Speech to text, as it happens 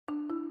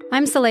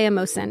I'm Saleha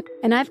Mohsin,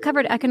 and I've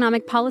covered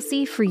economic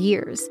policy for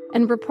years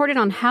and reported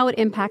on how it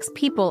impacts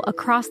people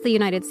across the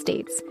United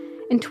States.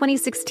 In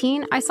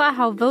 2016, I saw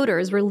how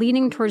voters were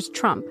leaning towards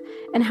Trump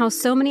and how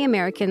so many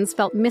Americans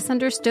felt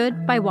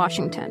misunderstood by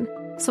Washington.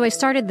 So I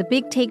started The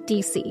Big Take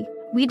DC.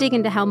 We dig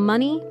into how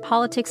money,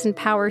 politics, and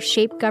power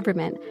shape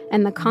government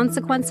and the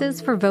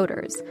consequences for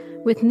voters.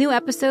 With new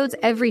episodes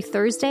every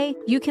Thursday,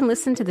 you can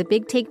listen to The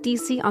Big Take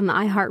DC on the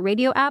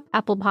iHeartRadio app,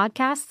 Apple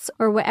Podcasts,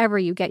 or wherever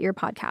you get your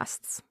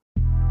podcasts.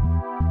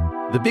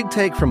 The Big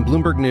Take from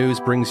Bloomberg News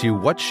brings you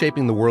what's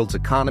shaping the world's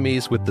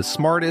economies with the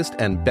smartest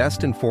and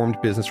best-informed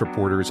business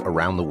reporters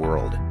around the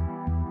world.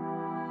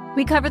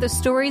 We cover the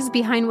stories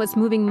behind what's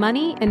moving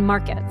money and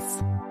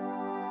markets,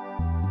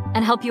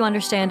 and help you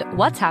understand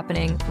what's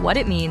happening, what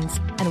it means,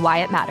 and why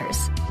it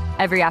matters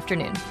every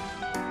afternoon.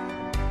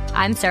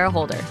 I'm Sarah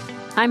Holder.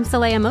 I'm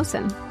Saleha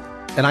Mohsin.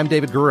 And I'm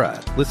David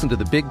Gura. Listen to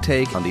The Big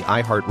Take on the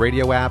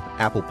iHeartRadio app,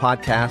 Apple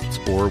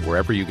Podcasts, or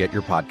wherever you get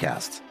your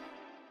podcasts.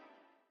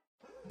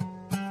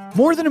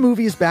 More Than a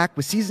Movie is back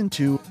with Season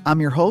 2. I'm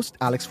your host,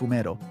 Alex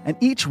Fumero, and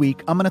each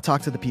week I'm going to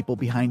talk to the people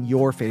behind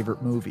your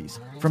favorite movies.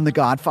 From The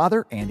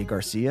Godfather, Andy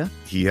Garcia.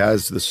 He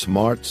has the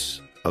smarts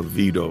of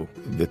Vito,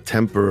 the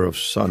temper of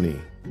Sonny,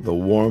 the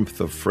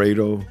warmth of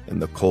Fredo, and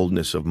the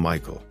coldness of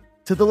Michael.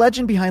 To the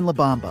legend behind La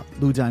Bamba,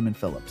 Lou Diamond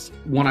Phillips.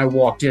 When I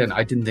walked in,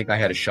 I didn't think I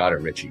had a shot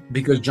at Richie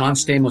because John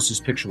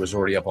Stamos' picture was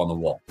already up on the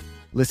wall.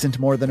 Listen to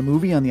More Than a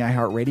Movie on the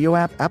iHeartRadio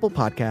app, Apple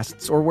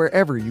Podcasts, or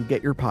wherever you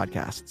get your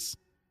podcasts.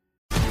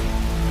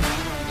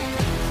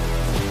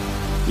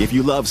 If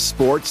you love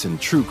sports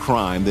and true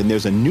crime, then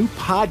there's a new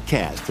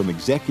podcast from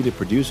executive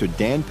producer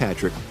Dan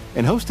Patrick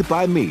and hosted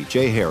by me,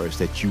 Jay Harris,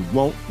 that you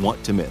won't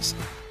want to miss.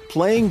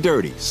 Playing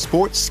Dirty: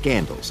 Sports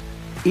Scandals.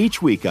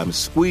 Each week, I'm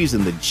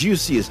squeezing the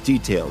juiciest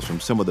details from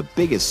some of the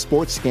biggest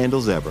sports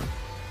scandals ever.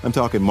 I'm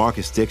talking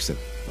Marcus Dixon,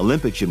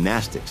 Olympic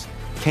gymnastics,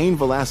 Cain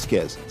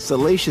Velasquez,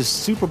 salacious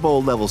Super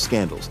Bowl-level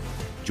scandals.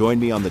 Join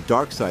me on the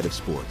dark side of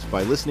sports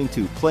by listening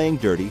to Playing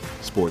Dirty: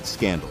 Sports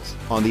Scandals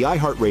on the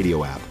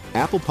iHeartRadio app,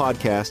 Apple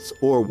Podcasts,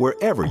 or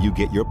wherever you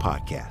get your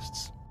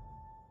podcasts.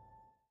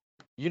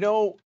 You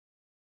know,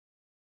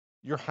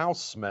 your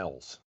house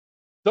smells.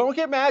 Don't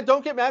get mad.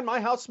 Don't get mad. My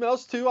house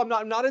smells too. I'm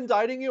not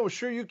indicting you. I'm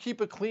sure you keep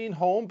a clean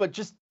home, but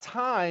just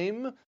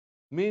time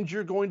means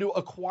you're going to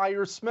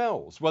acquire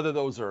smells, whether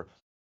those are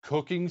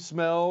cooking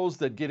smells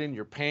that get in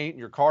your paint and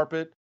your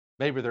carpet.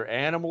 Maybe they're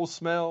animal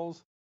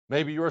smells.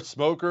 Maybe you're a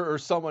smoker or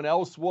someone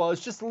else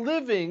was. Just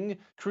living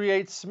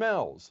creates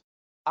smells.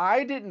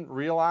 I didn't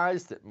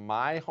realize that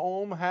my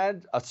home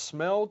had a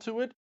smell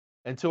to it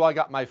until I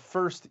got my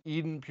first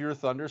Eden Pure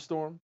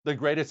Thunderstorm, the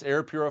greatest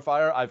air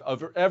purifier I've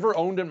ever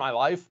owned in my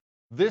life.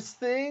 This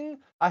thing,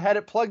 I had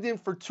it plugged in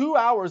for 2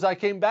 hours. I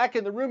came back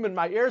in the room and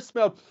my air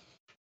smelled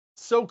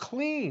so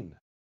clean.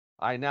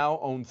 I now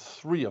own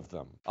 3 of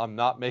them. I'm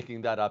not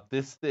making that up.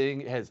 This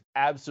thing has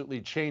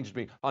absolutely changed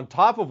me on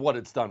top of what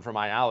it's done for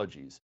my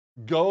allergies.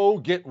 Go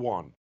get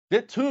one.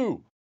 Get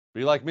 2.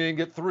 Be like me and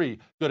get 3.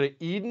 Go to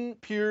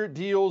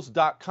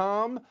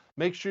EdenPureDeals.com.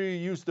 Make sure you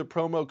use the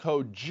promo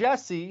code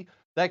Jesse.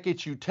 That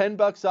gets you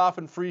 $10 off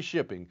and free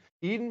shipping.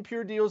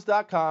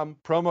 EdenPureDeals.com,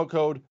 promo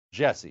code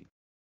Jesse.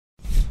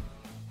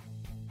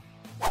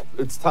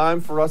 It's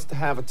time for us to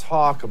have a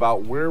talk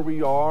about where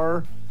we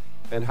are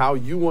and how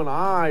you and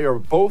I are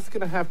both going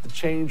to have to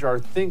change our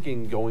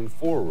thinking going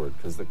forward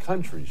because the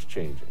country's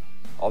changing.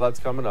 All that's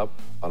coming up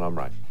on I'm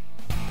Right.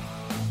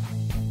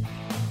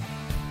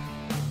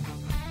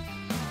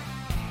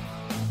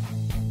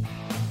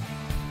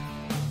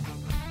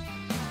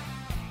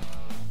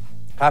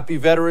 Happy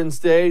Veterans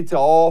Day to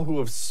all who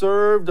have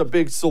served. A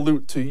big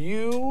salute to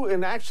you.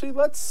 And actually,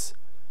 let's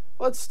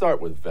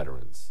start with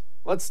veterans.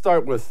 Let's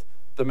start with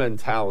the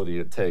mentality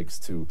it takes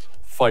to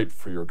fight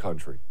for your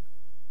country.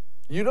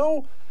 You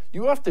know,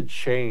 you have to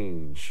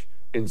change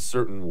in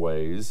certain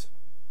ways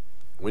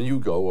when you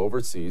go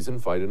overseas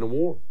and fight in a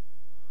war.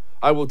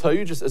 I will tell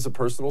you just as a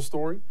personal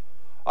story,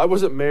 I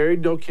wasn't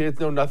married, no kids,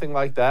 no nothing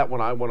like that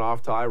when I went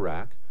off to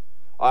Iraq.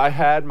 I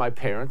had my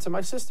parents and my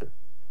sister.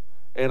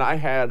 And I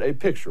had a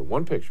picture,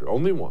 one picture,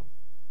 only one,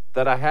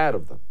 that I had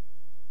of them.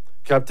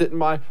 Kept it in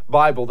my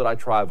Bible that I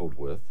traveled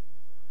with.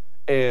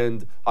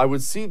 And I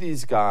would see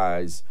these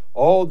guys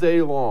all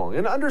day long.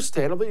 And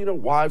understandably, you know,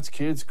 wives,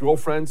 kids,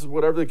 girlfriends,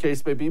 whatever the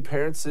case may be,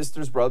 parents,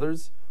 sisters,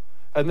 brothers.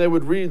 And they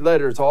would read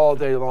letters all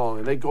day long.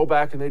 And they'd go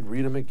back and they'd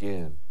read them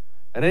again.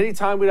 And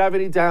anytime we'd have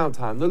any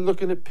downtime, they're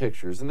looking at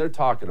pictures and they're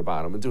talking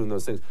about them and doing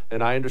those things.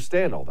 And I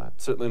understand all that.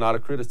 Certainly not a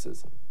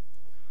criticism.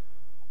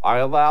 I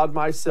allowed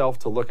myself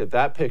to look at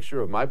that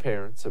picture of my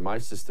parents and my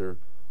sister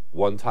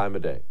one time a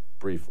day,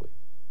 briefly.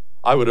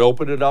 I would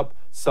open it up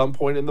some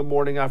point in the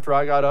morning after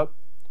I got up,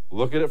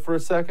 look at it for a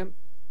second,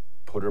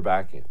 put her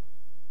back in,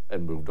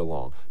 and moved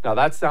along. Now,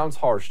 that sounds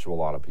harsh to a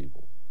lot of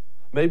people.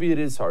 Maybe it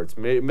is harsh.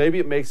 Maybe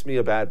it makes me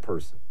a bad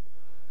person.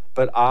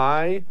 But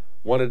I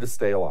wanted to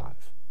stay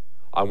alive.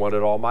 I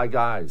wanted all my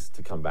guys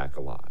to come back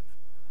alive.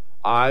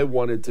 I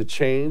wanted to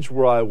change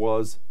where I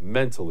was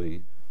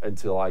mentally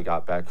until I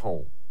got back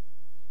home.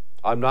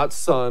 I'm not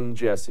son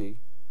Jesse.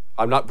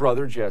 I'm not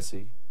Brother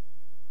Jesse.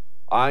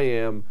 I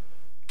am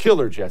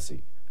Killer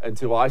Jesse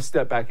until I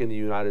step back in the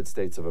United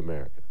States of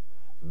America.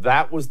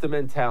 That was the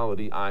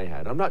mentality I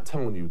had. I'm not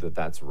telling you that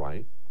that's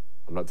right.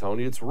 I'm not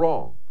telling you it's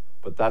wrong,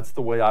 but that's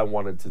the way I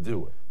wanted to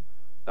do it.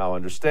 Now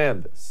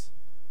understand this.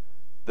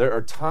 There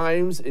are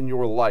times in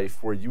your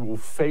life where you will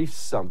face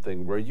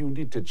something where you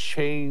need to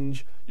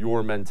change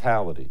your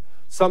mentality.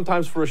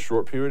 Sometimes for a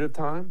short period of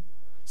time,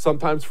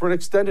 sometimes for an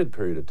extended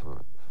period of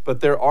time.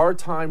 But there are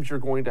times you're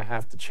going to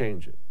have to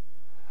change it.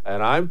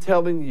 And I'm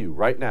telling you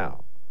right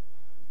now,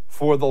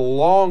 for the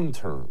long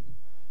term,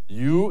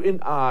 you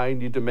and I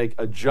need to make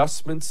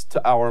adjustments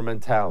to our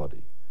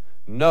mentality.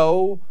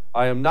 No,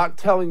 I am not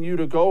telling you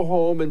to go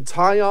home and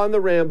tie on the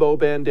Rambo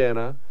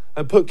bandana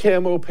and put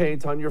camo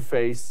paint on your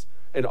face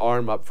and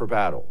arm up for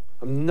battle.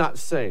 I'm not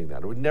saying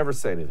that. I would never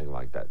say anything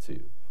like that to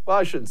you. Well,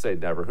 I shouldn't say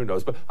never, who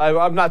knows, but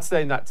I'm not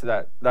saying that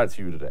to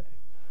you today.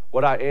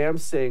 What I am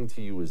saying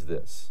to you is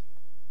this.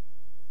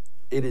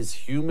 It is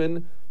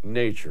human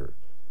nature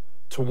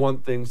to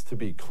want things to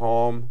be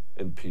calm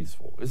and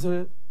peaceful, isn't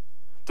it?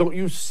 Don't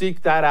you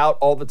seek that out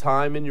all the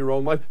time in your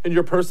own life, in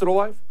your personal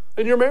life,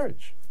 in your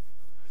marriage?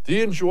 Do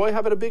you enjoy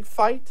having a big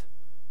fight?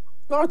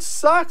 No, it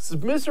sucks.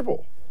 It's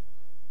miserable.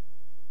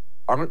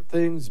 Aren't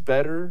things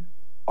better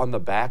on the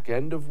back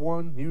end of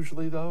one,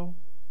 usually, though?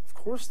 Of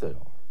course they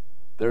are.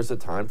 There's a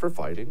time for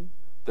fighting.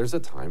 There's a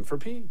time for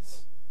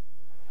peace.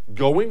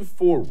 Going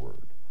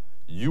forward,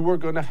 you are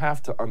going to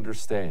have to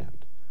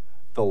understand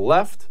the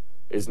left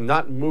is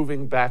not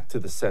moving back to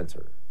the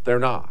center. They're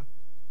not.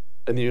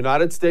 In the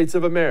United States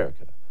of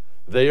America,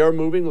 they are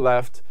moving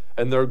left,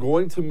 and they're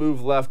going to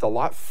move left a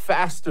lot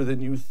faster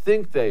than you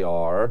think they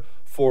are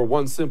for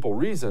one simple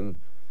reason: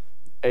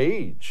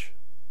 age.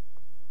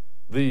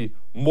 The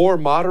more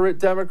moderate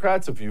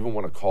Democrats, if you even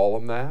want to call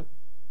them that,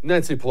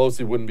 Nancy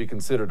Pelosi wouldn't be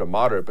considered a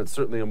moderate, but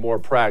certainly a more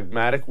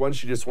pragmatic one.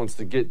 She just wants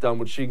to get done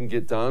what she can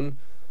get done.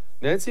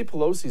 Nancy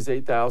Pelosi's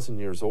 8,000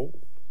 years old.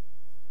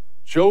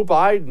 Joe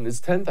Biden is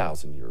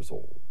 10,000 years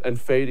old and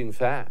fading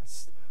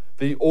fast.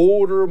 The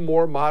older,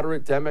 more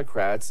moderate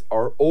Democrats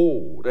are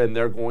old, and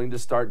they're going to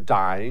start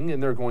dying,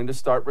 and they're going to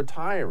start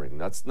retiring.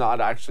 That's not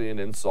actually an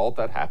insult.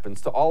 That happens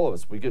to all of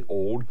us. We get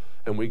old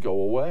and we go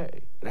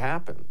away. It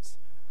happens.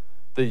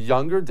 The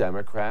younger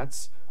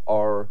Democrats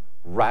are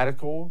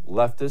radical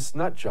leftist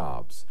nut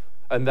jobs.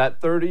 And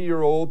that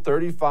 30-year-old,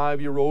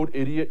 35-year-old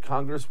idiot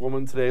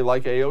congresswoman today,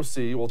 like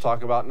AOC, we'll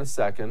talk about in a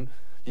second.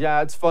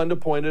 Yeah, it's fun to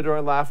point at her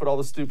and laugh at all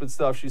the stupid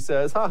stuff she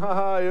says. Ha, ha,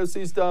 ha,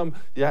 AOC's dumb.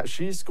 Yeah,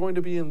 she's going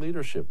to be in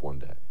leadership one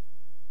day.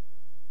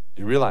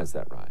 You realize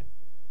that, right?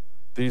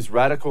 These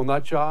radical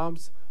nut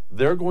jobs,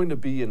 they're going to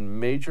be in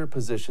major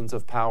positions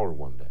of power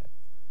one day.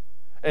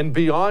 And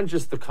beyond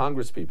just the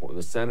Congress people and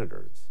the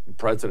senators, the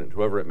president,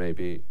 whoever it may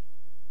be,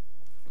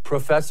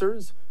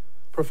 professors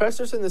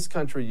in this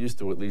country used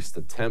to at least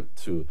attempt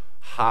to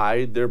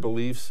hide their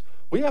beliefs.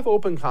 We have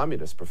open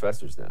communist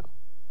professors now,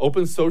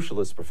 open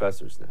socialist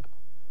professors now.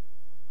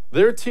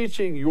 They're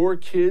teaching your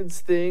kids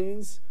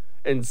things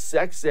in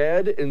sex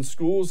ed in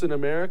schools in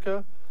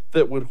America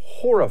that would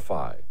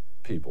horrify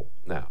people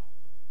now.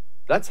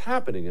 That's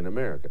happening in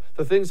America.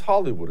 The things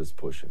Hollywood is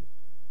pushing,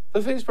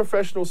 the things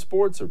professional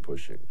sports are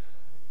pushing.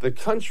 The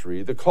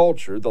country, the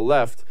culture, the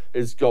left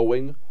is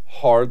going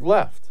hard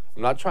left.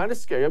 I'm not trying to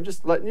scare you, I'm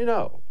just letting you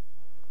know.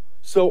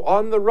 So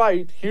on the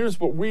right, here's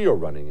what we are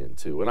running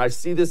into. And I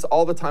see this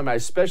all the time. I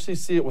especially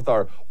see it with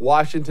our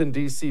Washington,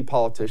 D.C.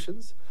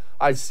 politicians.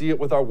 I see it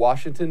with our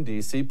Washington,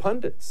 D.C.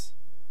 pundits.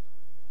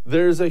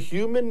 There's a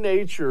human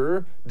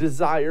nature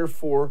desire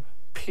for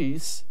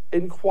peace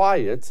and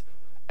quiet,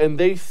 and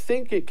they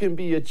think it can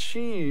be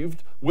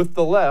achieved with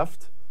the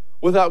left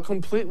without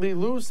completely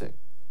losing.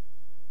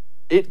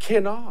 It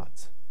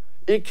cannot.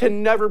 It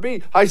can never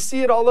be. I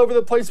see it all over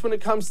the place when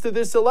it comes to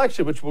this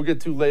election, which we'll get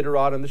to later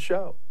on in the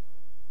show.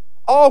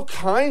 All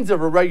kinds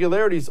of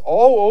irregularities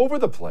all over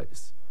the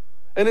place.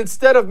 And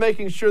instead of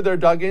making sure they're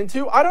dug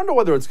into, I don't know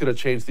whether it's going to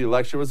change the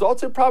election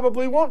results. It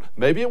probably won't.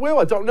 Maybe it will.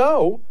 I don't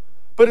know.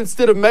 But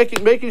instead of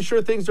making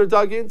sure things are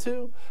dug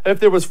into, if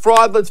there was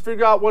fraud, let's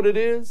figure out what it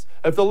is.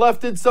 If the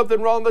left did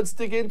something wrong, let's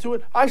dig into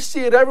it. I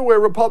see it everywhere.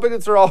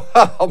 Republicans are all,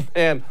 oh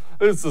man,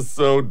 this is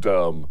so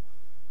dumb.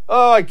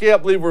 Oh, I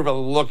can't believe we're even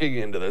looking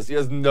into this. He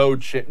has no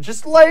chance.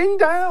 Just laying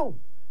down.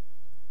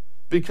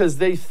 Because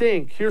they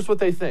think, here's what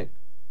they think.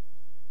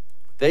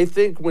 They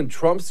think when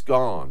Trump's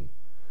gone,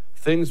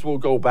 things will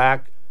go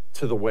back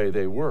to the way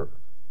they were.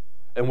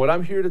 And what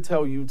I'm here to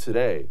tell you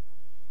today,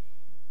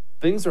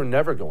 things are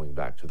never going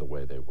back to the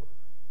way they were.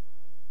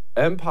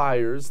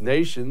 Empires,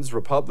 nations,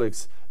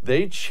 republics,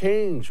 they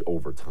change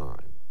over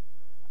time.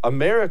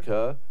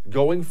 America,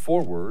 going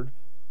forward,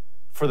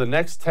 for the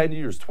next 10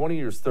 years, 20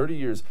 years, 30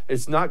 years,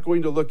 it's not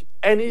going to look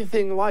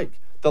anything like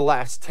the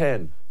last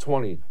 10,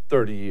 20,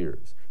 30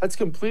 years. That's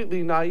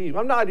completely naive.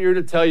 I'm not here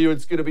to tell you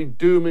it's going to be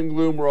doom and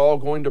gloom, we're all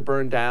going to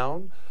burn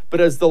down.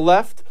 But as the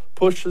left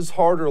pushes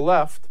harder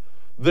left,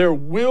 there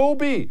will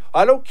be,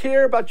 I don't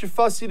care about your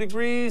fussy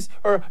degrees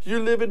or you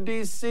live in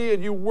D.C.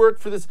 and you work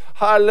for this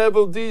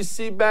high-level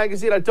D.C.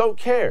 magazine, I don't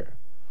care.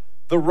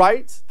 The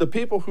right, the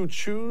people who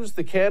choose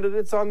the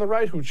candidates on the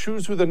right, who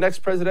choose who the next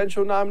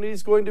presidential nominee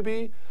is going to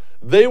be,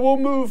 they will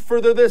move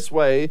further this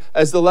way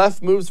as the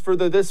left moves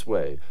further this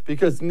way,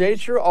 because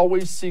nature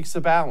always seeks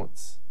a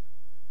balance.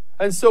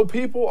 And so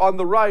people on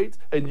the right,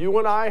 and you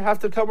and I have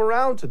to come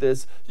around to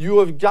this, you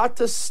have got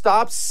to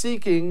stop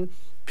seeking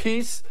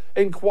peace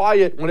and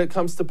quiet when it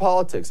comes to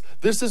politics.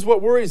 This is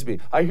what worries me.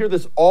 I hear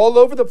this all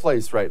over the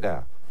place right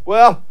now.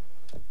 Well,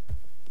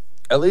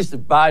 at least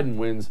if Biden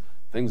wins,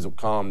 things will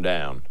calm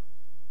down.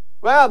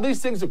 Well,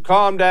 these things will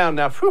calm down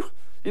now. Whew,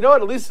 you know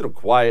what? At least it'll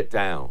quiet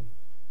down.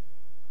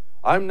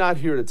 I'm not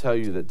here to tell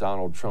you that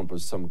Donald Trump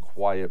was some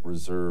quiet,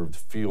 reserved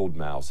field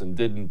mouse and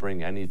didn't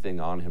bring anything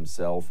on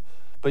himself.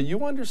 But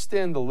you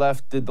understand the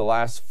left did the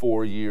last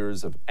 4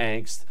 years of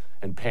angst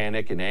and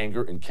panic and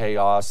anger and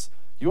chaos.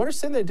 You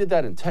understand they did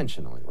that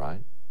intentionally,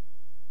 right?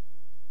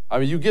 I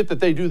mean, you get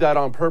that they do that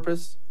on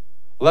purpose.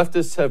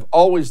 Leftists have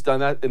always done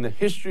that in the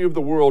history of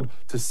the world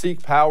to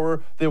seek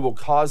power. They will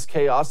cause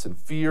chaos and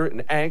fear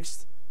and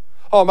angst.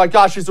 Oh my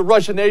gosh, he's a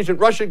Russian agent,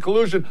 Russian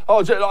collusion.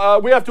 Oh,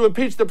 we have to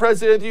impeach the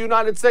president of the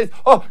United States.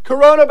 Oh,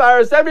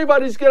 coronavirus,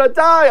 everybody's going to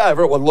die.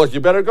 Everyone, look,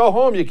 you better go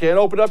home. You can't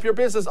open up your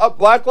business.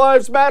 Black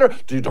Lives Matter.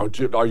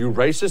 Are you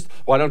racist?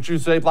 Why don't you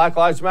say Black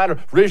Lives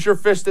Matter? Raise your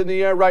fist in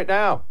the air right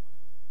now.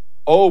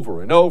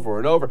 Over and over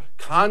and over.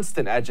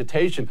 Constant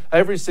agitation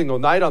every single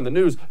night on the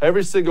news,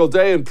 every single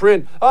day in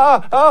print.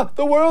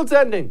 The world's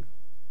ending.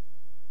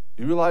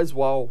 You realize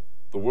while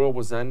the world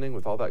was ending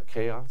with all that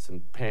chaos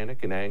and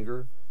panic and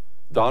anger,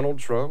 Donald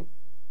Trump,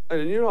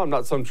 and you know I'm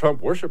not some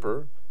Trump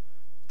worshiper,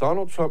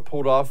 Donald Trump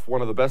pulled off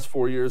one of the best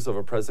 4 years of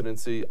a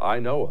presidency I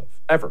know of,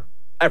 ever.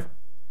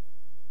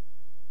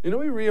 You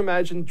know he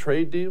reimagined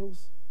trade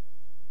deals?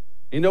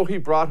 You know he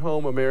brought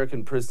home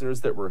American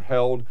prisoners that were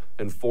held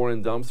in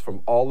foreign dumps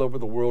from all over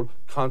the world,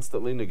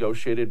 constantly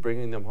negotiated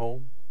bringing them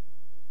home?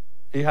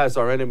 He has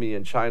our enemy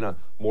in China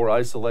more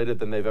isolated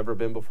than they've ever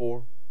been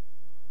before.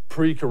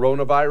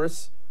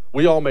 Pre-coronavirus,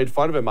 we all made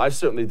fun of him. I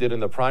certainly did in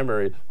the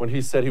primary when he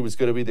said he was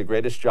going to be the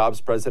greatest jobs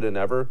president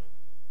ever.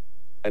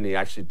 And he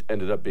actually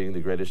ended up being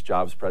the greatest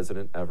jobs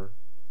president ever.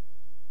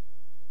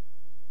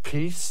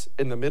 Peace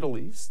in the Middle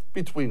East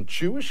between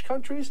Jewish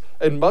countries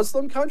and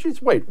Muslim countries?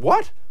 Wait,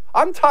 what?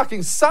 I'm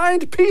talking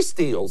signed peace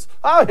deals.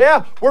 Oh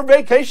yeah, we're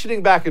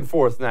vacationing back and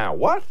forth now.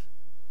 What?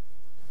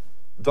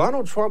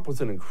 Donald Trump was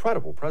an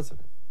incredible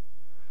president.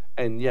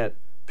 And yet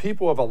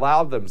people have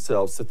allowed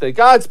themselves to think,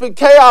 it's been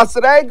chaos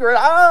and anger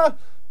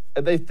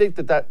and they think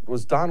that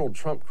was Donald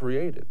Trump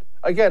created.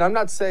 Again, I'm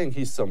not saying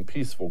he's some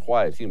peaceful,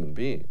 quiet human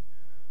being.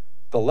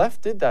 The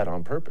left did that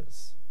on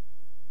purpose.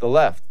 The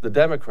left, the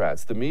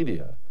Democrats, the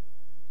media,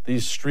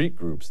 these street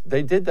groups,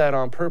 they did that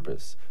on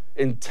purpose,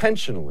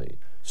 intentionally,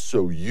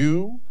 so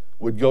you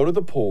would go to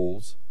the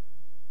polls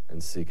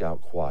and seek out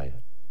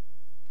quiet.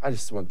 I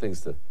just want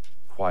things to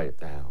quiet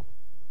down.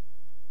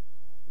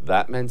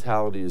 That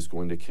mentality is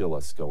going to kill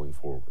us going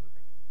forward.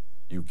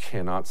 You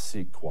cannot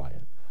seek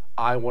quiet.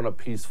 I want a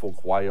peaceful,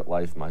 quiet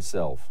life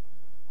myself.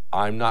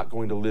 I'm not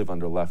going to live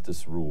under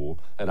leftist rule,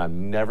 and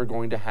I'm never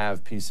going to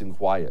have peace and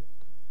quiet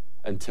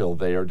until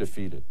they are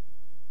defeated.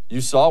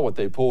 You saw what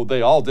they pulled.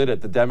 They all did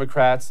it. The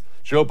Democrats,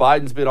 Joe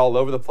Biden's been all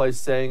over the place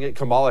saying it.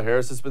 Kamala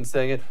Harris has been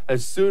saying it.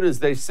 As soon as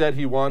they said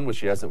he won, which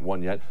he hasn't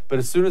won yet, but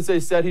as soon as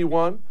they said he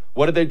won,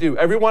 what did they do?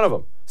 Every one of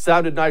them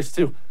sounded nice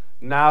too.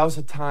 Now's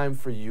the time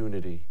for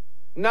unity.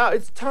 Now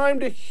it's time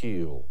to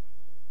heal.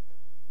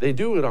 They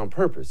do it on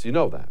purpose. You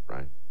know that,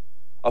 right?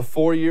 A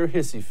 4-year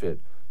hissy fit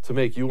to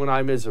make you and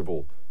I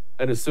miserable.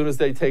 And as soon as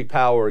they take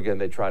power again,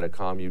 they try to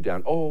calm you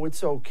down. Oh,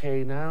 it's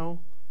okay now.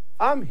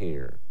 I'm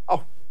here.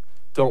 Oh,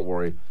 don't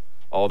worry.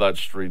 All that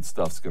street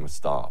stuff's going to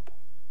stop.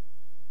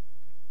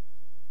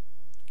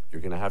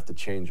 You're going to have to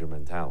change your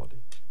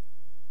mentality.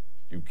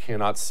 You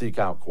cannot seek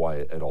out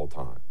quiet at all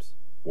times,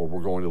 or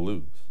we're going to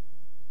lose.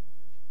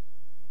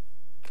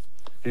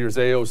 Here's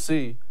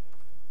AOC,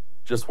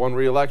 just won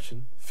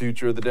re-election,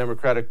 future of the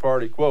Democratic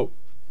Party. Quote,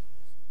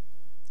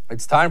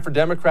 "It's time for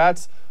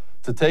Democrats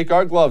to take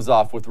our gloves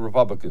off with the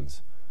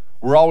Republicans.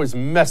 We're always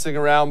messing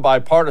around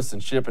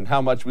bipartisanship and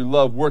how much we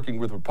love working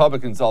with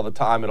Republicans all the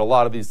time in a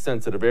lot of these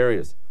sensitive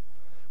areas.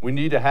 We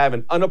need to have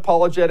an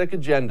unapologetic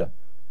agenda,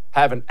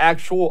 have an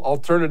actual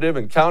alternative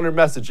and counter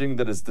messaging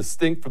that is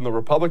distinct from the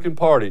Republican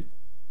Party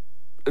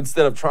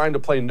instead of trying to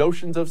play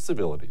notions of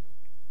civility.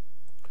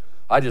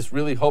 I just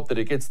really hope that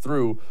it gets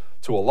through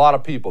to a lot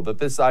of people that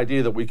this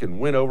idea that we can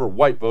win over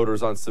white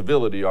voters on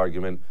civility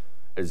argument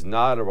is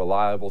not a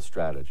reliable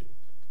strategy."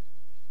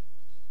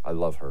 I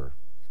love her.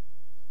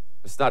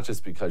 It's not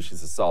just because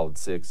she's a solid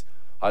 6.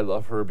 I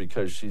love her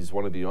because she's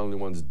one of the only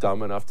ones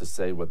dumb enough to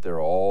say what they're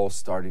all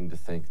starting to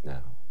think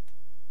now.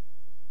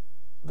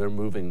 They're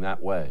moving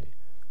that way.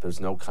 There's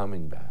no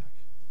coming back.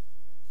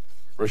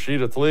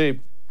 Rashida Tlaib,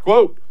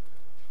 quote,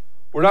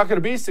 "We're not going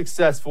to be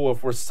successful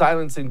if we're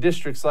silencing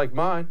districts like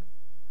mine.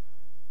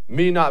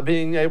 Me not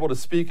being able to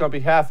speak on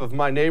behalf of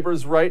my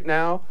neighbors right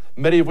now,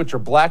 many of which are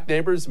black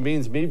neighbors,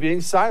 means me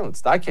being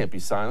silenced. I can't be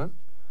silent.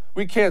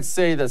 We can't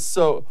say that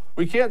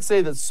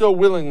so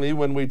willingly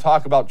when we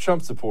talk about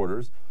Trump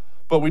supporters,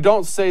 But we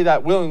don't say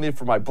that willingly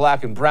for my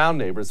black and brown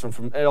neighbors,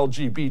 from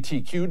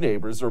LGBTQ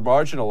neighbors or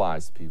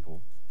marginalized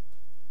people.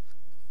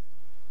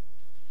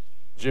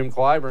 Jim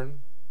Clyburn,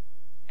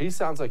 he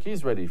sounds like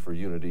he's ready for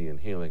unity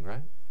and healing,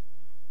 right?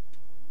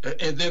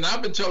 And then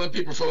I've been telling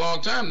people for a long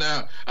time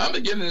now, I'm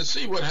beginning to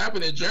see what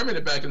happened in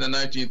Germany back in the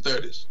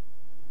 1930s.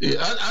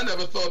 I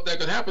never thought that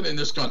could happen in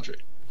this country.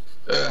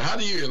 How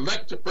do you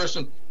elect a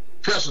person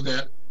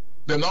president,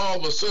 then all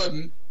of a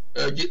sudden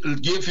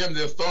give him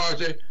the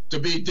authority to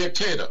be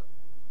dictator?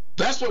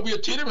 That's what we're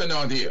teetering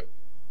on here.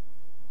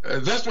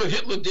 That's what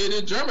Hitler did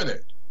in Germany.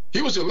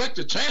 He was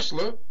elected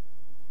chancellor,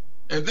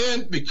 and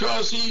then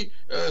because he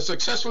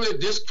successfully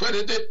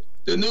discredited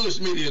the news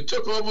media,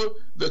 took over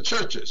the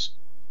churches.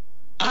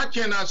 I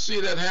cannot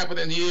see that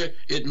happening here.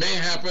 It may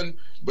happen,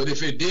 but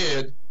if it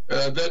did,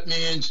 that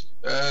means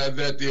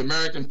that the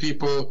American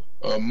people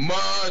are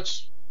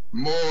much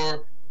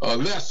more,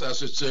 less, I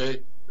should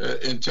say,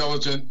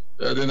 intelligent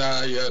than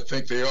I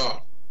think they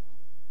are.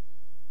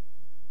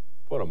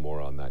 What a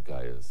moron that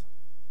guy is.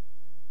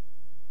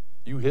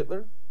 You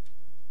Hitler?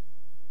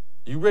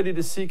 You ready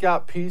to seek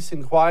out peace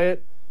and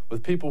quiet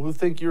with people who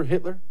think you're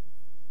Hitler?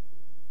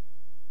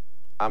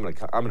 I'm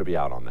gonna be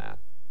out on that.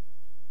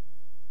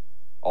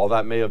 All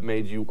that may have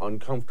made you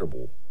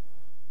uncomfortable,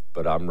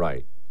 but I'm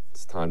right.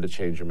 It's time to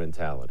change your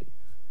mentality.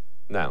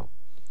 Now,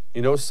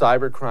 you know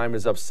cybercrime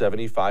is up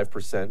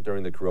 75%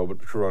 during the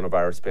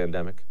coronavirus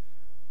pandemic?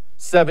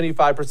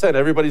 75%.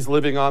 Everybody's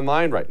living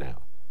online right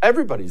now.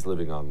 Everybody's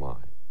living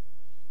online.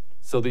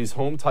 So these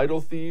home title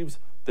thieves,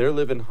 they're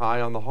living high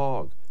on the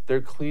hog.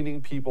 They're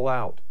cleaning people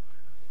out.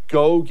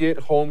 Go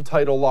get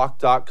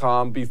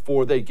HomeTitleLock.com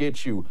before they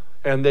get you,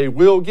 and they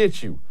will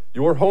get you.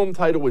 Your home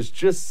title is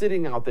just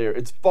sitting out there.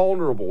 It's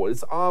vulnerable.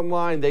 It's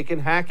online. They can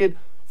hack it,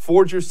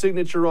 forge your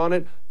signature on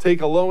it, take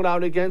a loan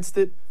out against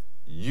it.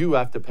 You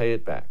have to pay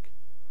it back.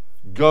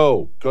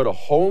 Go to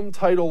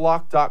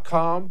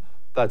HomeTitleLock.com.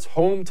 That's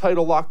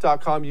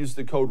HomeTitleLock.com. Use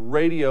the code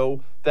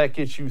RADIO. That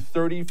gets you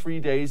 33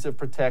 days of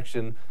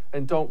protection.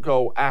 And don't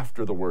go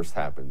after the worst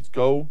happens.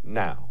 Go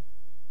now.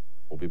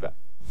 We'll be back.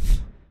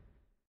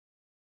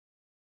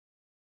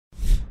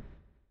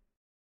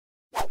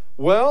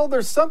 Well,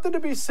 there's something to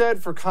be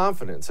said for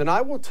confidence. And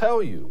I will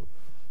tell you,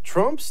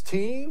 Trump's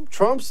team,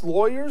 Trump's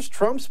lawyers,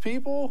 Trump's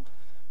people,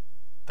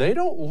 they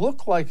don't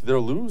look like they're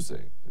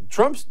losing.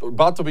 Trump's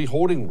about to be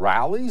holding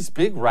rallies,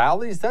 big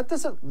rallies. That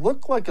doesn't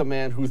look like a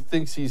man who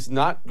thinks he's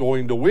not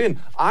going to win.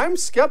 I'm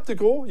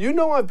skeptical. You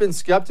know I've been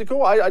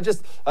skeptical. I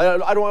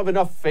don't have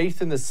enough faith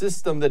in the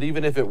system that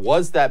even if it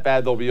was that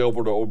bad, they'll be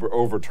able to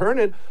overturn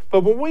it.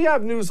 But when we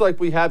have news like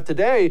we have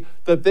today,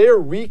 that they're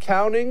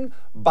recounting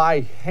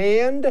by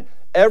hand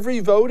every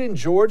vote in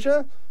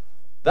Georgia,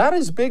 that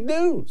is big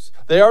news.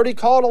 They already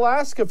called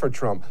Alaska for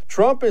Trump.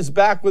 Trump is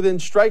back within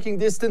striking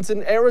distance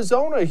in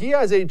Arizona. He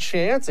has a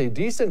chance, a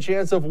decent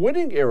chance of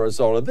winning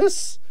Arizona.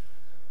 This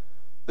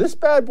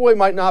bad boy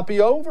might not be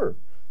over.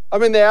 I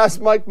mean, they asked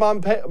Mike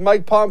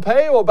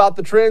Pompeo about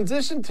the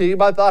transition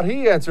team. I thought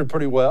he answered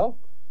pretty well.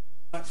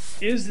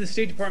 Is the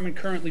State Department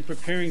currently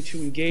preparing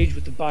to engage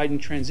with the Biden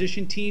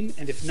transition team?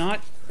 And if not,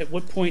 at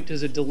what point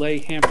does a delay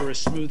hamper a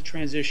smooth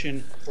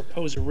transition or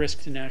pose a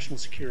risk to national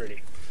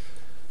security?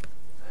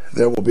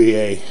 There will be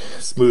a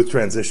smooth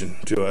transition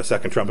to a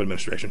second Trump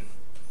administration.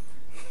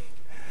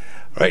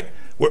 Right?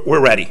 We're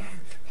ready.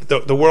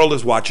 The world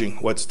is watching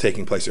what's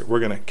taking place here.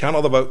 We're going to count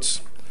all the votes.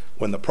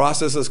 When the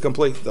process is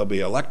complete, there'll be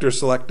electors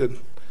selected.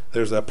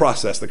 There's a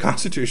process. The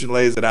Constitution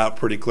lays it out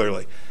pretty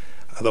clearly.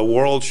 The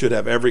world should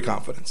have every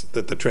confidence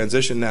that the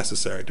transition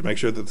necessary to make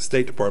sure that the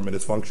State Department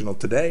is functional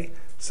today,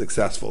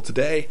 successful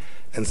today,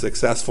 and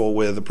successful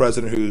with the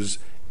president who's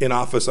in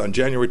office on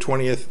January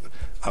 20th,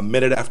 a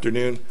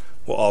mid-afternoon,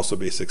 will also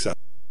be successful.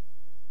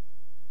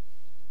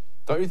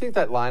 Don't you think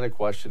that line of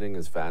questioning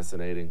is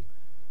fascinating?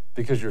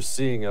 Because you're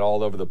seeing it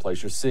all over the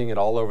place. You're seeing it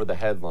all over the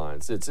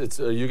headlines.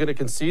 Are you going to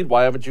concede?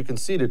 Why haven't you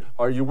conceded?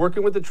 Are you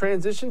working with the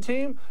transition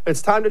team?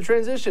 It's time to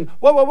transition.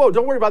 Whoa.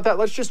 Don't worry about that.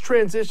 Let's just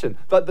transition.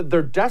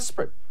 They're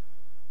desperate.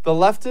 The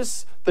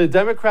leftists, the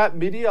Democrat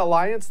Media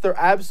Alliance, they're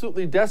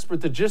absolutely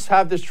desperate to just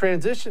have this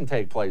transition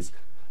take place.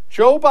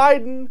 Joe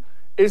Biden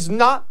is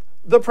not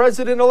the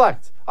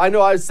president-elect. I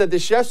know I said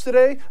this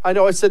yesterday. I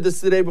know I said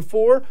this the day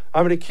before.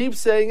 I'm going to keep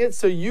saying it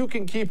so you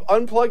can keep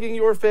unplugging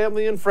your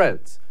family and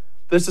friends.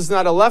 This is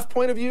not a left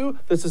point of view.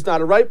 This is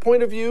not a right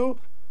point of view.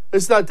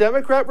 It's not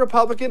Democrat,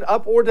 Republican,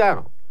 up or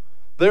down.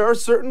 There are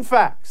certain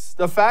facts.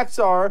 The facts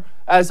are,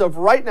 as of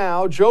right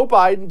now, Joe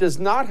Biden does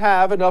not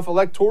have enough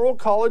electoral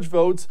college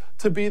votes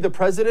to be the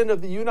president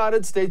of the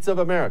United States of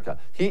America.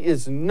 He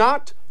is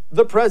not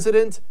the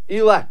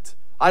president-elect.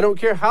 I don't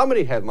care how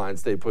many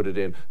headlines they put it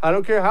in. I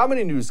don't care how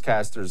many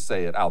newscasters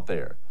say it out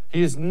there.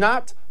 He is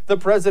not the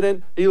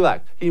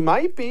president-elect. He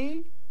might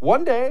be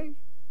one day.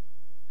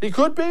 He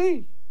could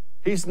be.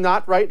 He's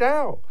not right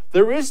now.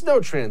 There is no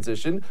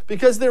transition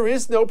because there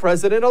is no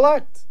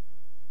president-elect.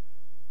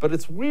 But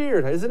it's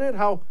weird, isn't it,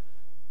 how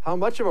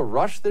much of a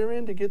rush they're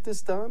in to get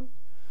this done?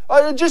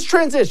 Just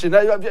transition.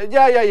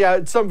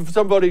 Yeah. Some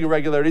voting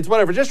irregularities,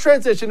 whatever. Just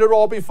transition. It'll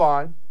all be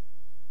fine.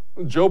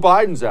 Joe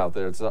Biden's out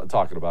there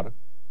talking about it.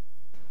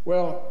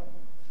 Well,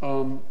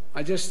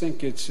 I just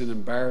think it's an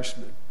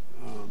embarrassment,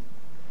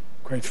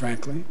 quite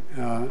frankly.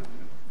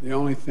 The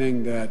only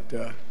thing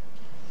that,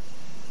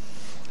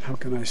 how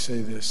can I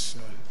say this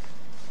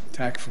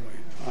tactfully?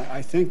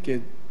 I think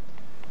it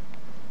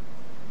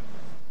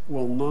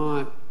will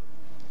not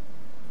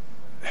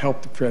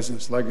help the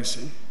president's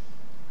legacy.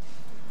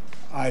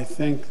 I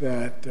think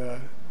that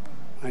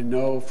I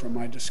know from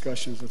my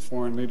discussions with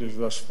foreign leaders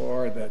thus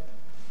far that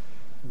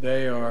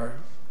they are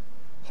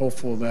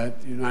hopeful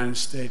that the United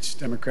States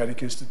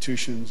democratic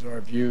institutions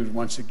are viewed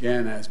once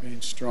again as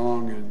being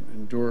strong and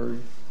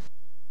enduring.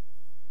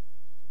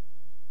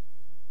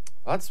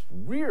 That's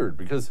weird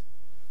because,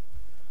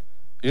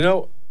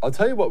 I'll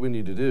tell you what we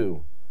need to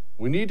do.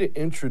 We need to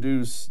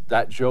introduce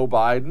that Joe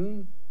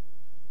Biden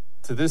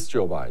to this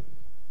Joe Biden.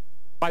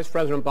 Vice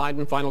President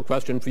Biden, final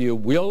question for you.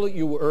 Will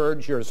you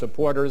urge your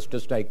supporters to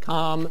stay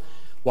calm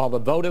while the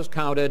vote is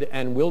counted,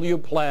 and will you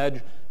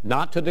pledge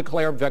not to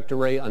declare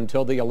victory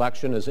until the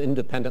election is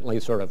independently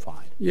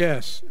certified?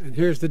 Yes, and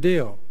here's the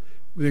deal.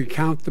 We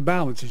count the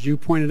ballots, as you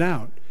pointed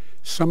out.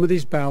 Some of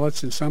these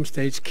ballots in some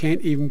states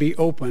can't even be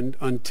opened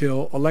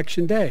until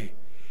Election Day.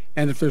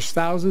 And if there's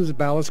thousands of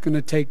ballots, it's going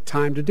to take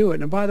time to do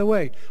it. And by the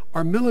way,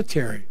 our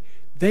military,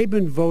 they've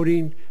been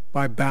voting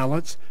by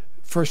ballots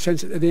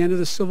since the end of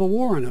the Civil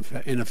War,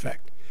 in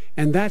effect.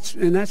 And that's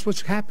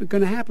what's going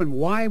to happen.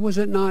 Why is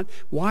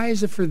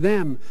it for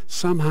them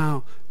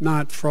somehow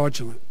not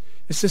fraudulent?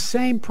 It's the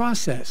same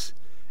process.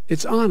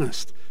 It's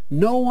honest.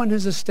 No one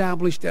has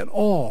established at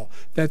all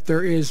that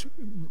there is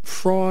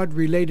fraud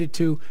related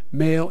to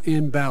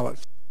mail-in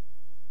ballots.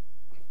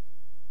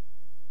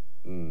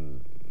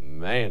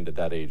 Man, did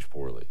that age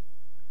poorly.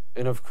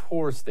 And of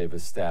course they've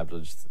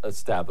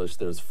established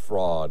there's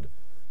fraud.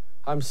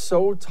 I'm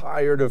so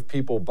tired of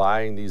people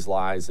buying these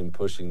lies and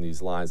pushing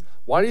these lies.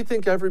 Why do you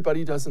think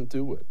everybody doesn't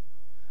do it?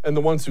 And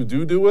the ones who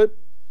do it,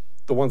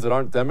 the ones that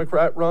aren't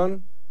Democrat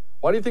run,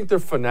 why do you think they're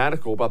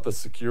fanatical about the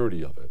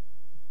security of it?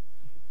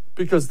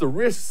 Because the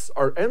risks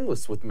are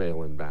endless with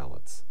mail-in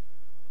ballots.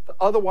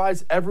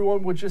 Otherwise,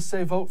 everyone would just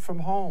say vote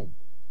from home.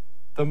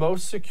 The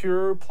most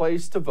secure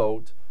place to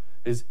vote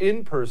is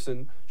in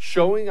person,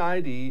 showing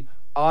ID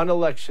on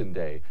Election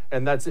Day.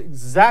 And that's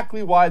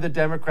exactly why the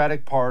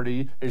Democratic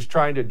Party is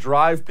trying to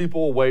drive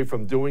people away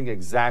from doing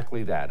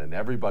exactly that. And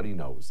everybody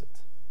knows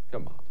it.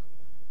 Come on.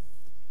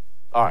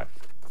 All right.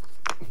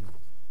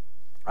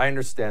 I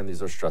understand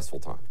these are stressful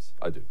times.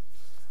 I do.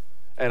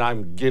 And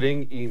I'm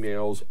getting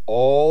emails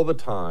all the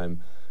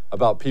time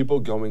about people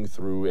going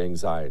through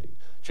anxiety.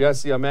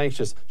 Jesse, I'm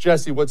anxious.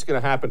 Jesse, what's going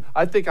to happen?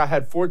 I think I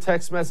had 4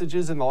 text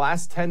messages in the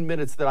last 10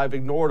 minutes that I've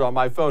ignored on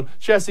my phone.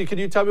 Jesse, can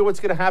you tell me what's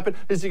going to happen?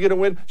 Is he going to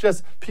win?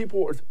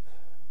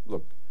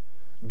 Look,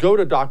 go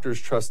to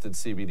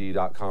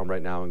doctorstrustedcbd.com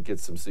right now and get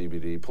some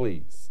CBD,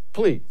 please.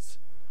 Please.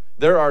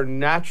 There are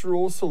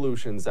natural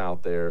solutions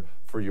out there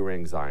for your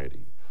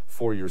anxiety,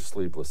 for your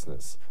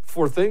sleeplessness,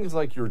 for things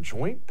like your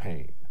joint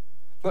pain.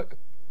 Look,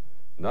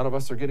 none of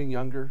us are getting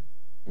younger.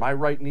 My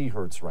right knee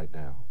hurts right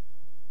now.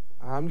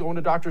 I'm going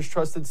to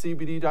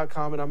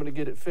doctorstrustedcbd.com and I'm going to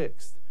get it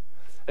fixed.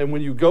 And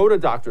when you go to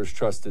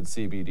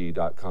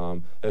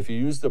doctorstrustedcbd.com, if you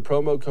use the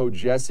promo code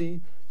Jesse,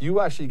 you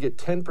actually get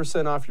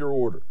 10% off your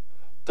order.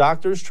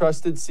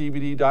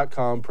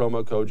 doctorstrustedcbd.com,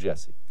 promo code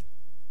Jesse.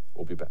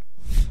 We'll be back.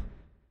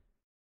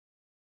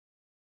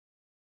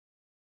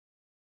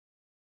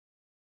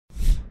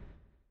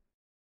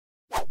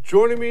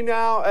 Joining me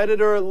now,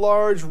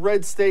 editor-at-large,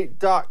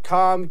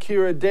 redstate.com,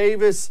 Kira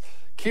Davis.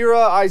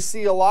 Kira, I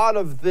see a lot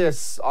of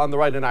this on the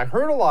right, and I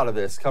heard a lot of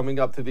this coming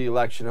up to the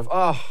election of,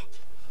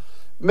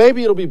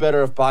 maybe it'll be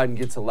better if Biden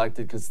gets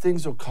elected because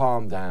things will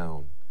calm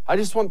down. I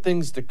just want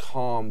things to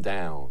calm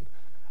down.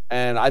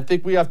 And I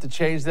think we have to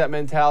change that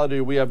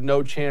mentality. We have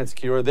no chance,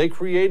 Kira. They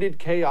created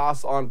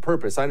chaos on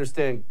purpose. I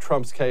understand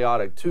Trump's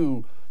chaotic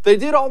too. They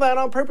did all that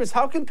on purpose.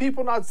 How can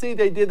people not see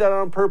they did that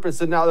on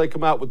purpose and now they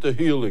come out with the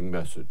healing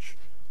message?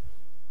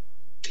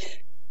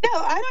 No,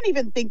 I don't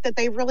even think that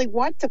they really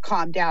want to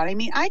calm down. I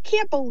mean, I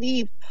can't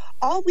believe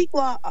all week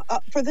long,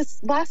 for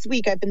this last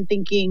week, I've been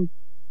thinking,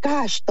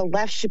 gosh, the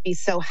left should be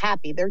so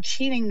happy. They're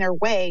cheating their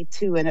way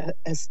to an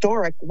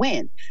historic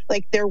win.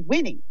 Like, they're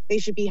winning. They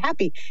should be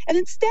happy. And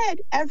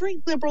instead,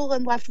 every liberal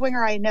and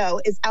left-winger I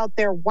know is out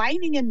there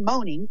whining and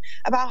moaning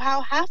about how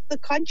half the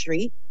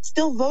country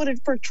still voted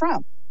for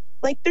Trump.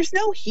 Like, there's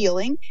no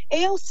healing.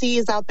 AOC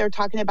is out there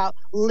talking about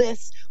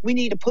lists. We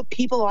need to put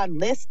people on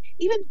lists.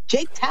 Even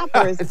Jake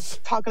Tapper is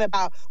talking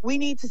about we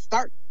need to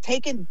start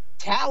taking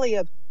tally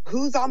of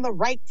who's on the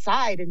right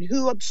side and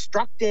who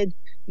obstructed,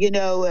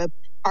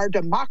 our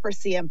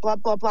democracy and blah,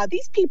 blah, blah.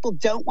 These people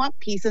don't want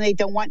peace and they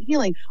don't want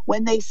healing.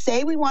 When they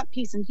say we want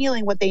peace and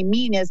healing, what they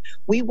mean is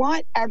we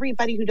want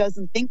everybody who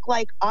doesn't think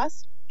like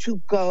us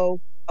to go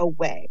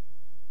away.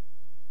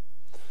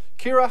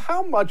 Kira,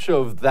 how much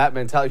of that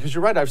mentality, because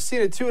you're right, I've seen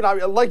it too,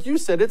 and like you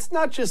said, it's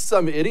not just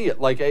some idiot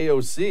like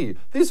AOC.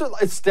 These are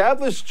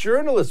established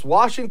journalists.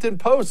 Washington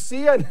Post,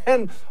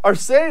 CNN are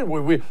saying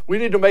we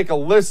need to make a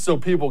list so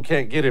people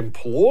can't get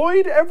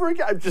employed ever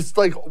again. Just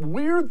like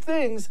weird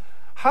things.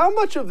 How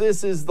much of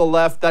this is the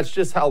left? That's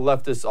just how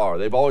leftists are.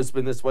 They've always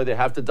been this way. They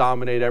have to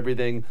dominate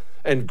everything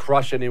and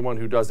crush anyone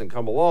who doesn't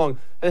come along.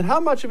 And how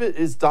much of it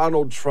is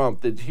Donald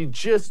Trump, that he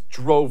just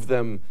drove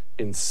them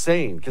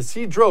insane? Because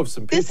he drove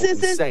some people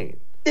insane.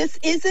 This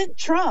isn't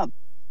Trump.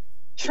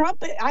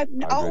 Trump, I've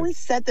always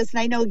said this, and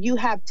I know you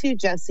have too,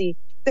 Jesse,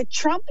 that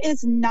Trump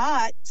is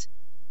not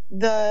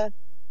the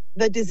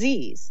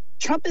disease.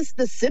 Trump is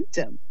the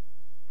symptom.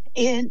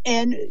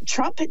 And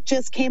Trump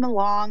just came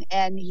along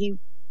and he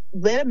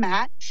lit a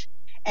match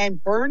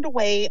and burned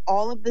away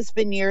all of this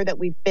veneer that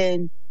we've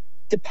been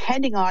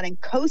depending on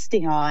and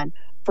coasting on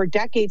for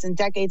decades and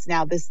decades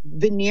now, this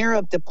veneer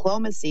of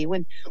diplomacy.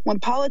 When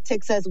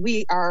politics, as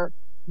we are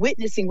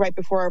witnessing right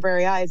before our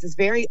very eyes, is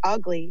very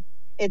ugly,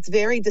 it's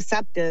very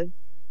deceptive.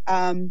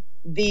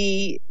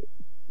 The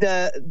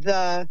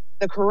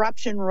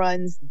corruption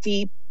runs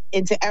deep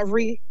into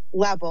every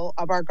level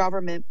of our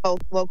government,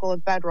 both local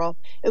and federal.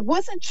 It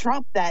wasn't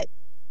Trump that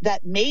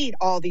made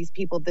all these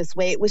people this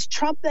way. It was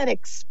Trump that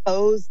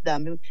exposed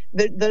them.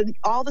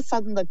 All of a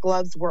sudden, the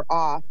gloves were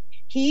off.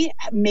 He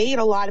made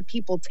a lot of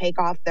people take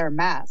off their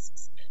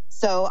masks.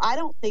 So I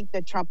don't think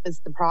that Trump is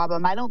the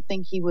problem. I don't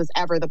think he was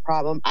ever the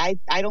problem. I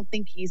don't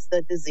think he's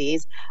the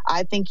disease.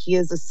 I think he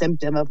is a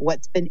symptom of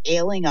what's been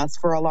ailing us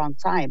for a long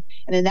time.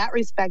 And in that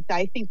respect,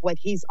 I think what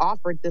he's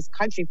offered this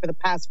country for the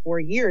past 4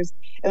 years,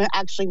 and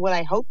actually what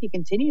I hope he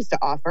continues to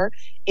offer,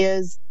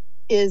 is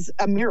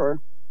a mirror.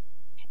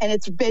 And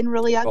it's been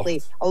really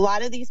ugly. A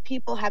lot of these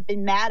people have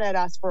been mad at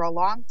us for a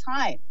long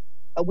time,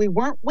 but we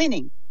weren't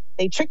winning.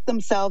 They tricked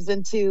themselves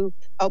into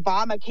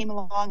Obama came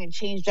along and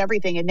changed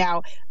everything, and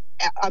now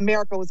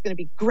America was going to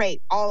be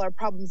great. All our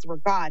problems were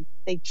gone.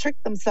 They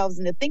tricked themselves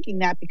into thinking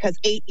that because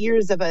 8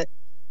 years of a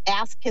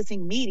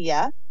ass-kissing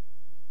media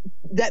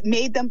that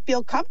made them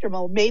feel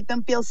comfortable, made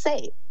them feel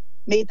safe,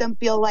 made them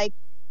feel like,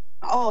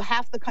 oh,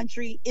 half the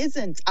country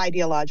isn't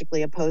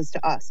ideologically opposed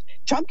to us.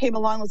 Trump came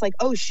along and was like,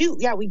 oh, shoot,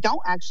 yeah, we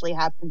don't actually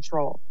have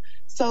control.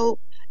 So,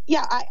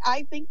 yeah,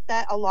 I think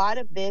that a lot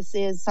of this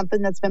is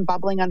something that's been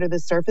bubbling under the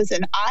surface.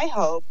 And I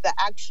hope that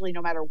actually,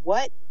 no matter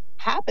what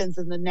happens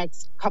in the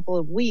next couple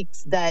of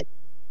weeks, that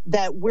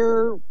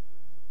we're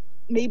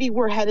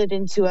headed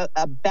into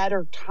a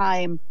better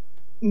time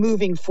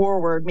moving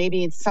forward,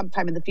 maybe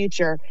sometime in the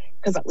future,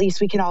 because at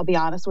least we can all be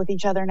honest with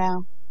each other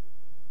now.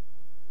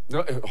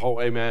 Oh,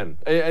 amen.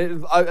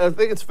 I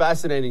think it's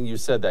fascinating you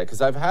said that,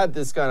 because I've had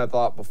this kind of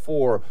thought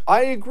before.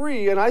 I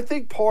agree, and I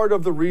think part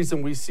of the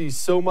reason we see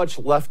so much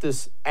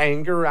leftist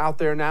anger out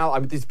there now, I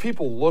mean, these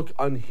people look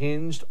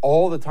unhinged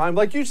all the time.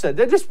 Like you said,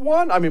 they just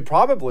won. I mean,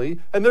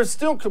 probably, and they're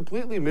still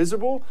completely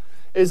miserable.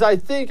 I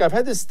think I've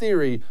had this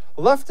theory,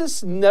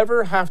 leftists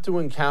never have to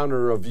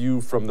encounter a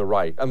view from the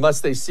right unless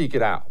they seek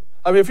it out.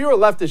 I mean, if you're a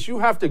leftist, you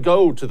have to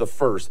go to the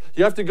first.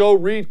 You have to go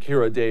read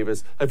Kira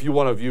Davis if you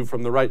want a view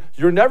from the right.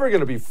 You're never going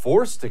to be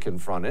forced to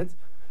confront it.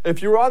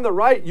 If you're on the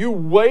right, you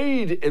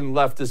wade in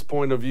leftist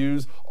point of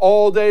views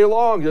all day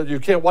long. You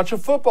can't watch a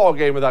football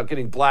game without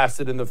getting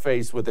blasted in the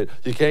face with it.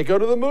 You can't go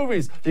to the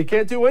movies. You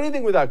can't do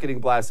anything without getting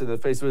blasted in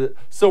the face with it.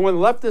 So when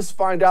leftists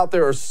find out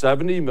there are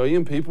 70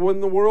 million people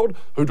in the world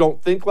who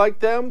don't think like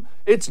them,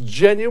 it's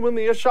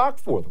genuinely a shock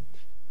for them.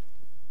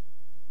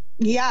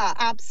 Yeah,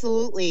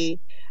 absolutely.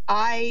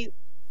 I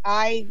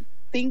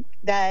think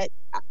that,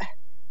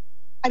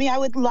 I mean, I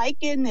would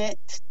liken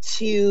it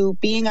to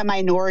being a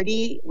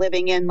minority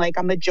living in like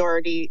a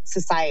majority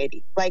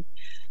society. Like,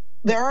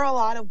 there are a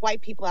lot of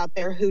white people out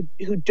there who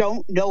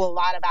don't know a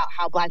lot about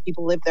how Black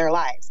people live their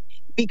lives,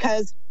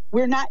 because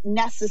we're not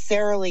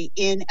necessarily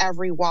in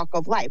every walk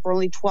of life. We're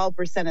only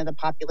 12% of the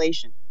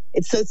population.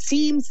 So it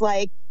seems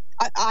like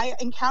I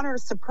encounter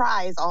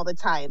surprise all the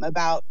time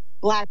about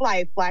Black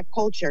life, Black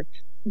culture.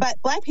 But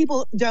Black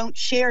people don't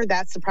share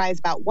that surprise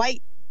about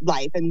white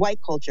life and white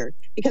culture,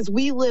 because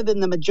we live in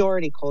the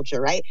majority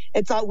culture, right?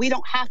 We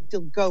don't have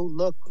to go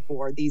look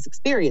for these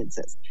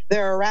experiences.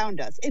 They're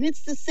around us. And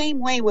it's the same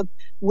way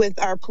with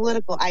our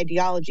political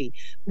ideology.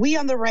 We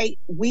on the right,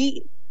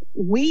 we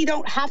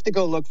don't have to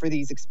go look for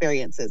these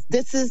experiences.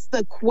 This is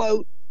the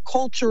quote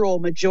cultural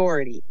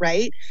majority,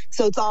 right?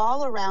 So it's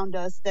all around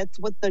us. That's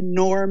what the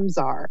norms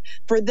are.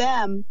 For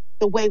them,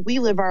 the way we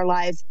live our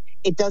lives,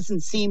 it doesn't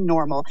seem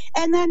normal.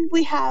 And then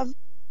we have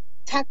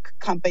tech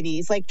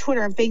companies like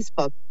Twitter and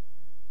Facebook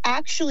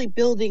actually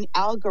building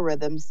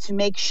algorithms to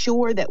make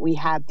sure that we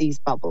have these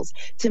bubbles,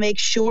 to make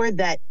sure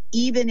that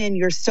even in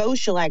your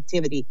social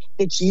activity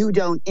that you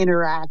don't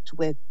interact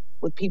with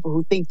people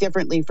who think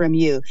differently from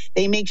you.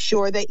 They make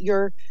sure that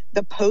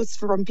the posts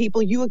from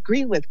people you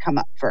agree with come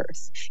up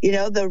first. You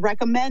know, the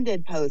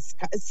recommended posts.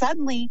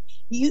 Suddenly,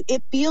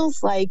 it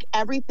feels like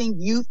everything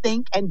you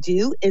think and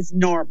do is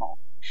normal,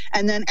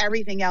 and then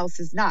everything else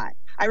is not.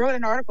 I wrote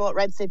an article at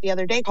Red State the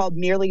other day called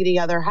Merely the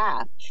Other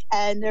Half.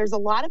 And there's a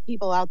lot of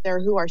people out there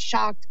who are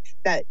shocked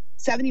that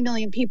 70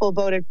 million people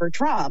voted for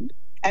Trump,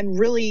 and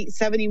really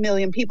 70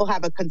 million people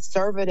have a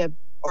conservative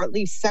or at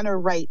least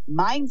center-right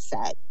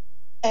mindset.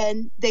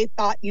 And they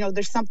thought,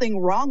 there's something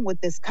wrong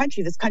with this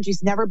country. This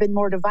country's never been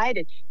more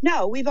divided.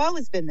 No, we've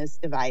always been this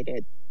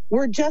divided.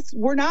 We're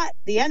not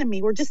the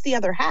enemy. We're just the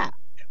other half.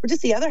 We're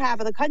just the other half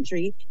of the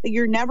country that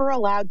you're never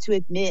allowed to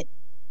admit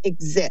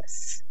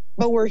exists.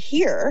 But we're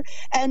here.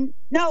 And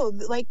no,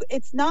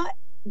 it's not,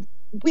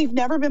 we've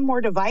never been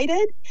more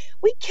divided.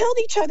 We killed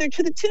each other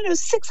to the tune of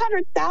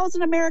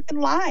 600,000 American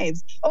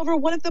lives over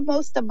one of the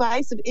most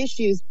divisive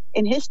issues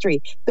in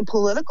history. The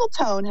political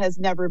tone has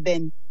never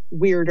been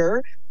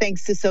weirder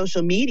thanks to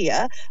social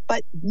media,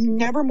 but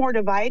never more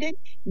divided.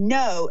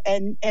 No.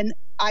 And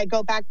I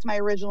go back to my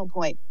original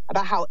point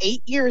about how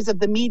 8 years of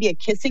the media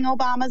kissing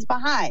Obama's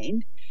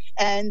behind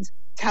and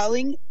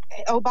telling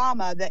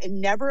Obama that,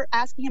 and never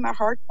asking him a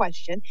hard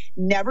question,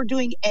 never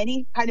doing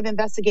any kind of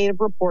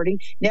investigative reporting,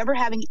 never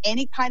having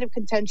any kind of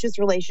contentious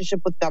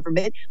relationship with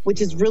government,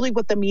 which is really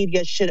what the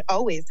media should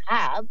always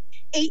have.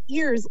 8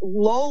 years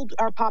lulled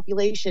our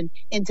population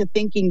into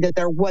thinking that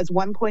there was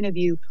one point of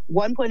view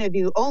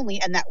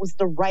only, and that was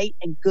the right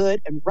and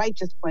good and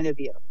righteous point of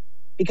view,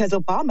 because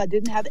Obama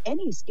didn't have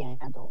any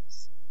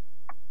scandals.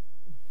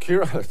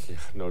 Kira, yeah,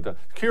 no doubt.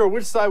 Kira,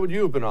 which side would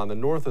you have been on, the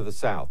North or the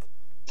South?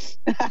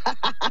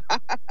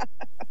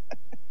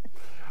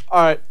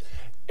 All right.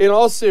 In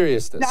all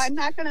seriousness, no, I'm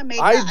not going to make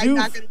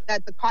that.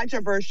 That's a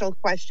controversial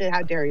question.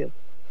 How dare you?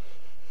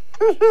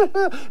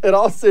 In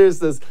all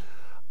seriousness,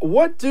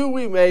 what do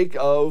we make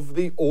of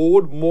the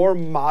old, more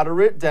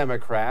moderate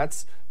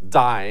Democrats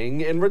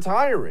dying and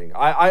retiring?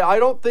 I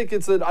don't think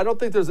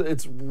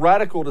it's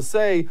radical to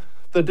say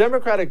the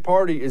Democratic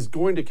Party is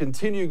going to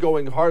continue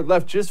going hard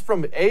left just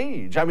from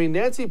age. I mean,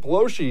 Nancy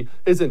Pelosi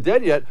isn't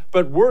dead yet,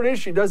 but word is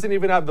she doesn't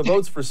even have the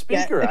votes for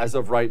speaker as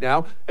of right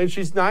now, and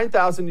she's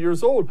 9,000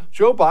 years old.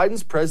 Joe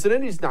Biden's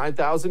president, he's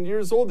 9,000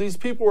 years old. These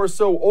people are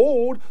so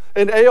old.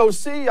 And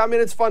AOC, I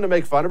mean, it's fun to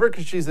make fun of her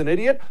because she's an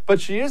idiot,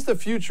 but she is the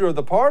future of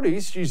the party.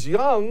 She's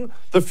young.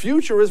 The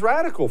future is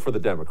radical for the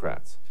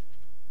Democrats.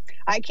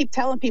 I keep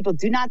telling people,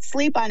 do not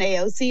sleep on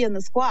AOC and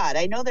the squad.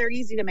 I know they're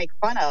easy to make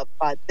fun of,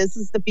 but this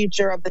is the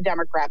future of the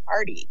Democrat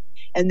Party.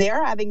 And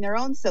they're having their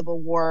own civil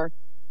war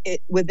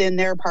within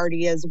their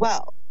party as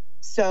well.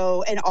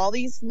 So, and all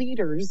these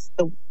leaders,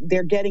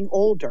 they're getting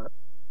older.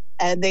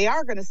 And they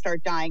are going to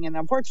start dying. And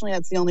unfortunately,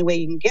 that's the only way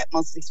you can get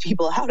most of these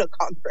people out of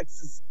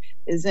Congress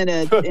is in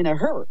a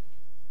hurry.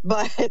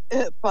 But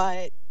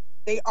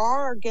they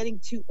are getting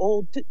too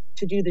old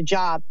to do the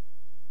job.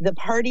 The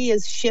party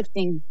is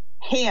shifting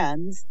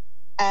hands.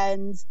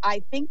 And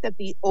I think that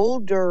the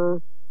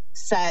older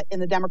set in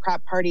the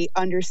Democrat Party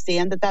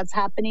understand that that's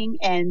happening.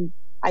 And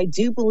I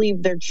do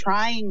believe they're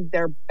trying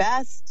their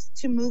best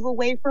to move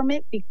away from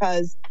it,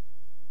 because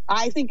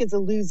I think it's a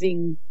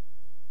losing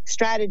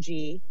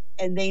strategy,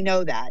 and they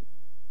know that.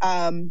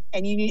 And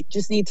you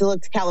just need to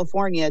look to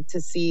California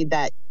to see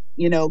that,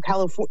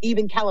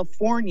 even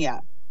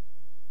California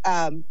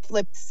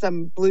flipped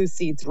some blue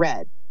seats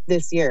red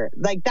this year.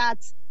 Like,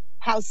 that's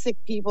how sick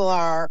people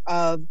are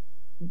of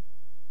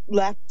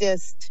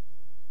leftist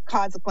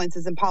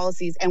consequences and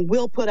policies, and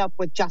will put up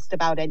with just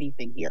about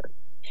anything here.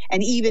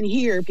 And even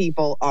here,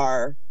 people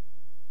are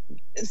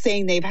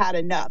saying they've had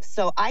enough.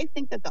 So I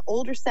think that the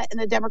older set in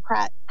the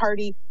Democrat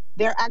Party,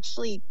 they're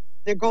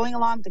going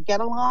along to get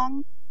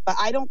along, but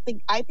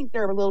I think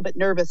they're a little bit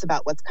nervous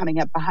about what's coming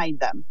up behind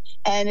them.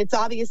 And it's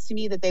obvious to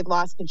me that they've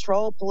lost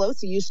control.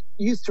 Pelosi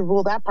used to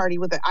rule that party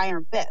with an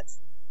iron fist,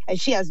 and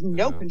she has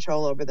no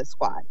control over the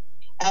squad.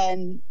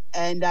 And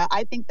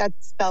I think that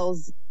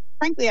spells,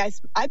 frankly,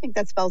 I think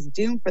that spells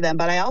doom for them.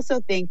 But I also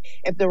think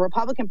if the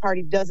Republican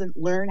Party doesn't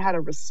learn how to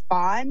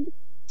respond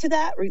to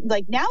that,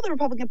 like, now the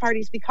Republican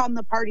Party's become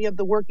the party of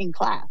the working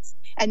class,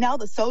 and now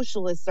the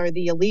socialists are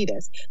the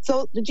elitists.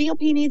 So the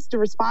GOP needs to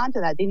respond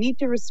to that. They need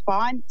to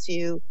respond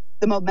to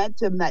the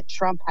momentum that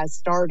Trump has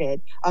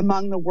started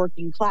among the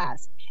working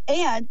class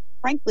and,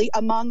 frankly,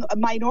 among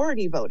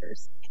minority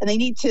voters. And they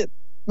need to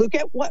look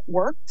at what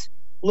worked,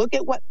 look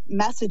at what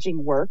messaging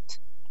worked,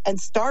 and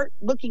start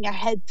looking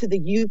ahead to the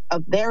youth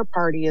of their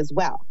party as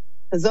well,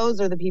 because those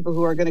are the people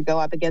who are going to go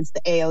up against the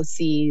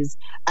AOCs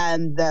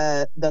and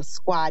the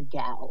squad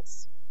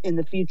gals in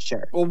the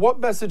future. Well,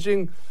 what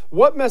messaging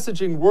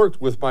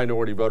worked with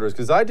minority voters?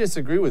 Because I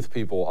disagree with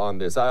people on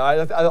this.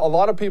 A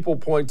lot of people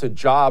point to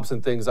jobs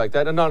and things like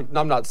that, and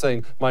I'm not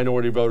saying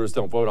minority voters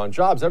don't vote on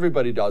jobs.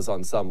 Everybody does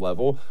on some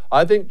level.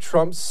 I think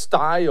Trump's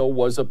style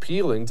was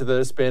appealing to the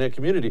Hispanic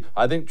community.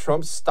 I think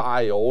Trump's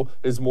style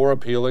is more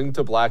appealing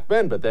to black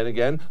men. But then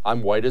again,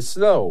 I'm white as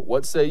snow.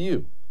 What say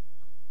you?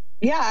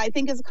 Yeah, I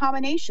think it's a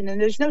combination.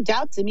 And there's no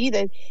doubt to me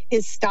that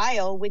his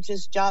style, which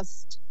is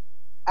just,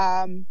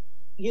 I'm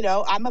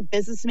a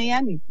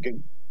businessman.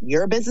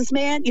 You're a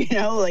businessman.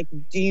 Like,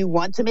 do you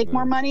want to make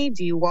more money?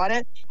 Do you want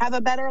to have a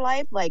better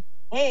life? Like,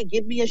 hey,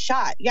 give me a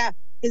shot. Yeah,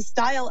 his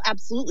style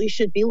absolutely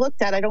should be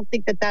looked at. I don't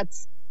think that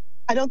that's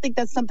I don't think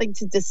that's something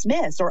to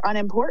dismiss or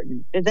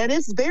unimportant. That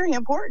is very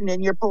important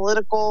in your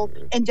political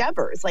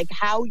endeavors, like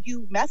how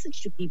you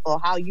message to people,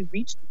 how you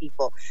reach to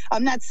people.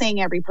 I'm not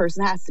saying every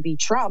person has to be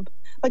Trump,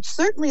 but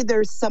certainly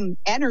there's some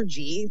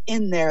energy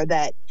in there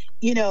that,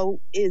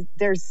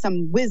 there's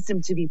some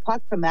wisdom to be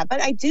plucked from that.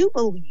 But I do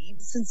believe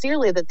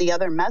sincerely that the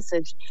other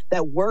message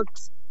that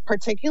works,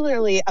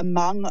 particularly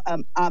among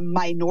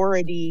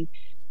minority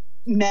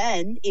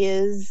men,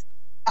 is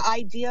the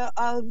idea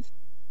of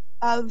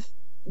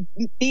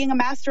being a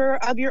master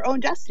of your own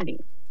destiny,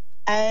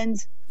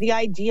 and the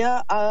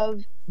idea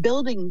of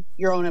building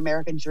your own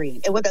American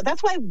dream. And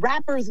that's why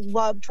rappers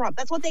love Trump.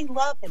 That's what they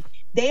love him.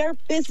 They are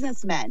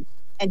businessmen,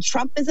 and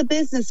Trump is a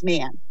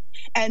businessman.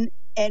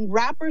 And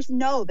rappers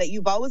know that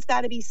you've always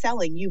got to be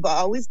selling. You've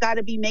always got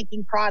to be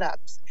making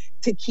products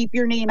to keep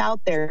your name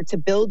out there, to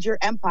build your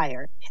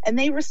empire. And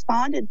they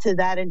responded to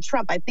that in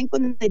Trump. I think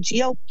when the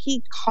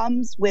GOP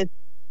comes with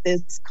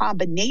this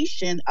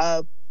combination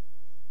of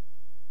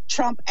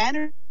Trump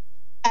and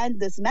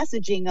this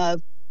messaging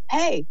of,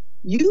 hey,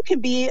 you can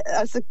be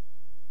a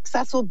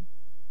successful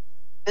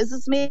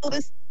businessman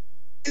this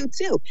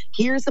too.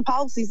 Here's the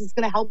policies that's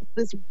going to help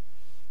this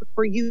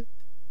for you.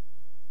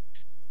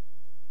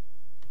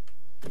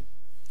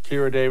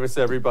 Kira Davis,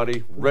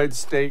 everybody.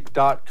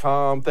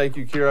 RedState.com. Thank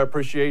you, Kira. I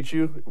appreciate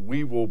you.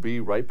 We will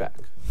be right back.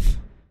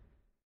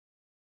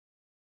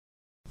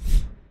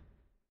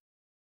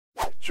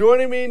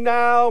 Joining me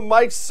now,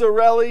 Mike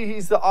Sarraille.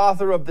 He's the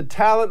author of The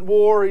Talent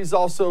War. He's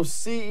also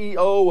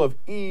CEO of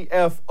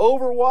EF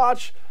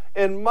Overwatch.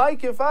 And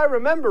Mike, if I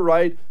remember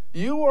right,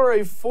 you are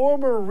a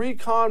former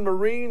recon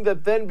Marine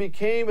that then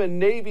became a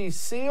Navy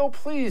SEAL.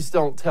 Please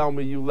don't tell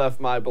me you left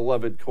my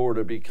beloved Corps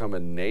to become a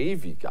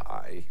Navy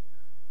guy.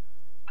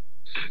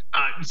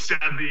 Sadly,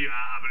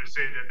 I'm going to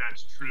say that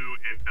that's true.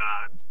 And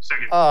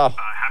second,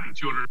 happy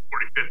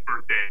 245th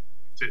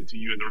birthday to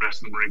you and the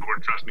rest of the Marine Corps.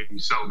 Trust me, we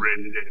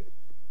celebrated it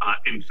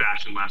in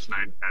fashion last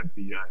night at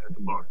the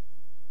bar.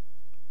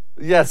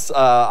 Yes,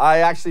 I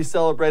actually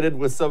celebrated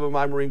with some of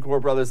my Marine Corps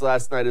brothers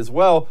last night as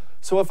well.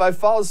 So if I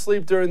fall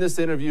asleep during this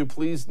interview,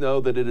 please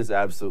know that it is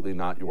absolutely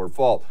not your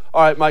fault.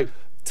 All right, Mike,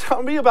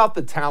 tell me about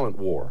the Talent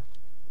War.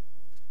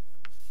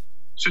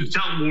 So the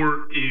Talent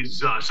War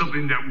is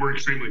something that we're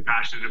extremely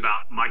passionate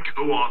about. My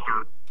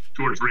co-author,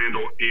 George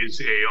Randall, is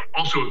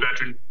also a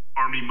veteran,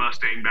 Army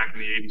Mustang back in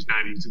the 80s,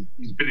 90s.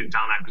 He's been in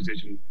talent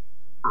acquisition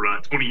for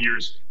 20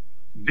 years.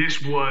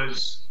 This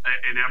was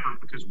an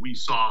effort because we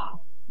saw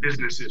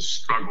businesses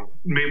struggle,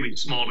 mainly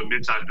small to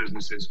mid-sized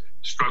businesses,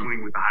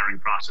 struggling with the hiring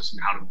process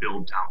and how to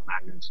build talent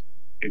magnets.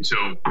 And so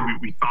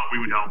we thought we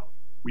would help.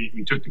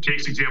 We took the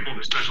case example of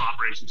the special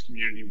operations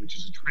community, which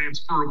is a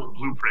transferable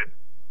blueprint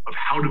of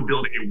how to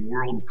build a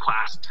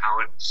world-class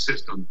talent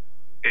system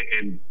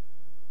and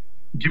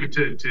give it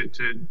to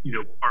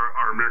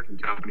our American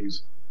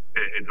companies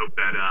and hope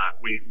that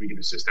we can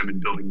assist them in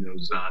building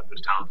those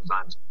talent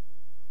designs.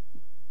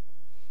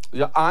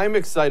 Yeah, I'm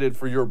excited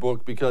for your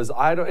book because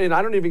I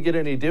don't even get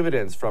any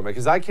dividends from it,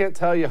 because I can't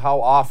tell you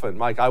how often,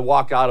 Mike, I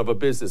walk out of a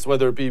business,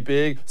 whether it be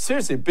big,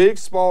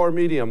 small or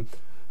medium,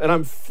 and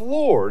I'm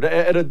floored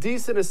at a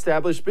decent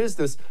established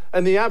business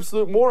and the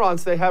absolute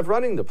morons they have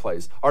running the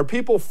place. Are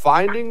people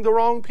finding the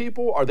wrong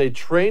people? Are they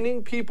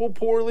training people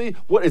poorly?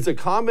 What is a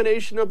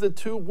combination of the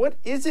two? What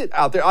is it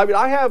out there? I mean,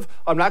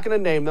 I'm not going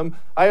to name them.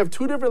 I have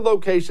two different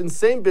locations,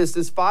 same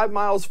business, 5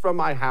 miles from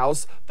my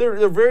house.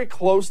 They're very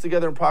close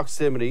together in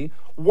proximity.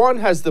 One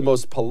has the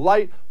most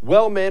polite,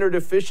 well-mannered,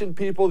 efficient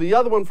people. The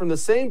other one, from the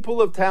same pool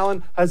of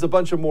talent, has a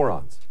bunch of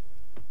morons.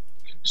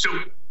 So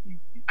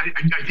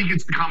I think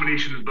it's the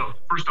combination of both.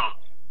 First off,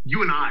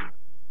 you and I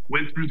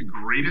went through the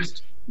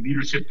greatest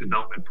leadership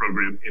development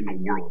program in the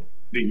world,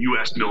 the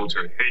U.S.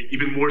 military. Hey,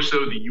 even more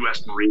so the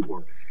U.S. Marine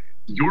Corps.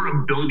 Your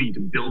ability to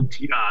build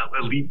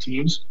elite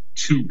teams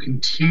to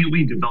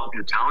continually develop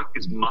your talent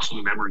is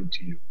muscle memory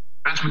to you.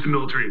 That's what the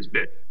military has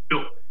been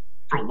built.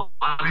 For a lot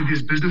of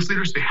these business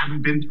leaders, they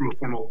haven't been through a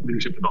formal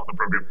leadership development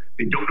program.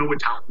 They don't know what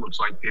talent looks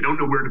like. They don't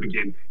know where to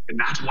begin. And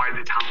that's why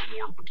the Talent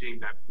War became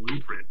that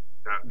blueprint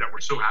that we're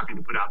so happy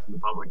to put out to the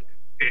public.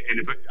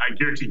 And I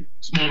guarantee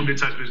small and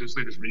mid-sized business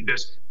leaders read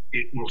this,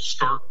 it will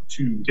start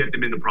to get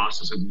them in the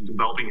process of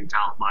developing a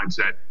talent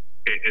mindset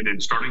and then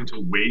starting to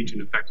wage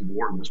an effective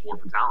war in this war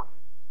for talent.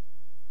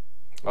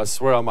 I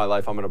swear on my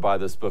life I'm going to buy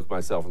this book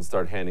myself and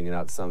start handing it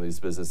out to some of these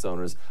business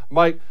owners.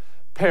 Mike,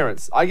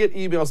 parents, I get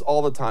emails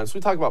all the time. So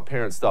we talk about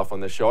parent stuff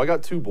on this show. I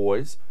got 2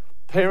 boys.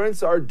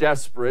 Parents are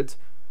desperate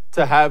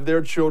to have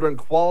their children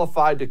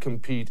qualified to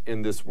compete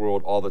in this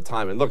world all the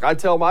time. And look, I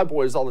tell my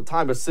boys all the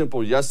time, a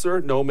simple yes, sir,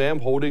 no,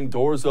 ma'am, holding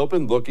doors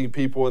open, looking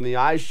people in the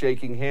eyes,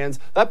 shaking hands.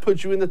 That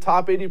puts you in the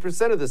top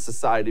 80% of the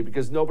society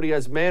because nobody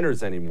has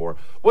manners anymore.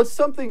 What's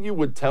something you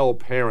would tell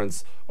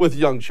parents with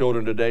young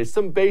children today,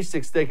 some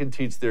basics they can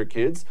teach their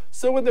kids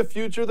so in the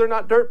future they're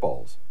not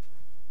dirtballs?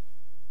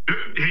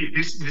 Hey,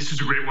 this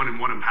is a great one and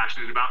one I'm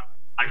passionate about.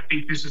 I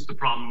think this is the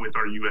problem with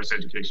our U.S.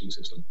 education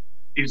system.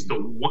 Is the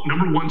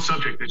number one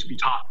subject that should be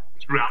taught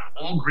throughout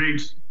all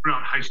grades,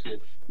 throughout high school,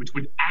 which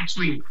would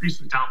actually increase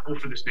the talent pool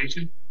for this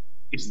nation,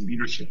 is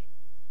leadership.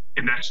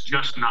 And that's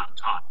just not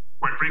taught.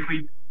 Quite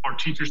frankly, our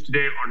teachers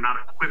today are not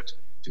equipped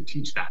to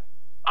teach that.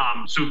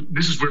 So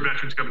this is where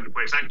veterans come into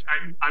place.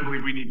 I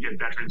believe we need to get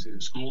veterans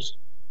into schools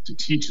to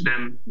teach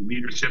them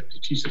leadership, to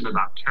teach them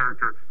about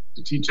character,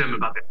 to teach them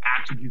about the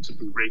attributes of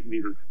a great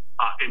leader,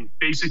 and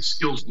basic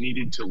skills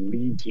needed to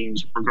lead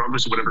teams,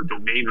 regardless of whatever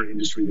domain or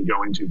industry they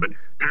go into. But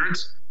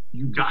parents,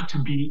 you've got to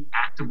be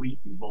actively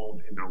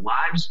involved in their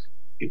lives.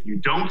 If you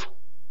don't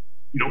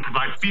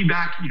provide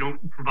feedback, you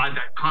don't provide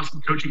that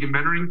constant coaching and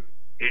mentoring,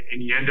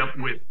 and you end up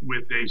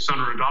with a son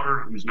or a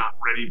daughter who's not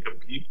ready to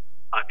compete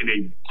in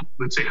a,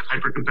 let's say,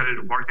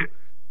 hyper-competitive market,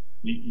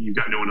 you've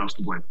got no one else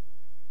to blame.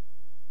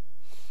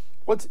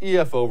 What's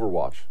EF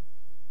Overwatch?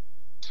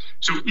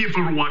 So EF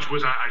Overwatch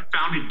was, I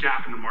found a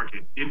gap in the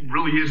market. It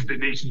really is the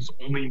nation's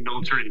only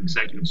military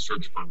executive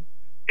search firm.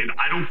 And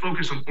I don't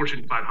focus on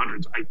Fortune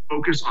 500s. I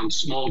focus on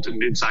small to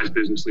mid-sized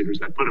business leaders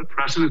that put a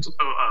precedence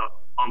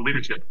on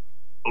leadership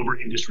over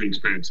industry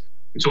experience.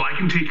 And so I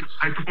can take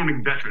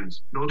high-performing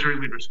veterans, military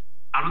leaders,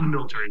 out of the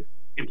military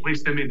and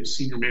place them into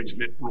senior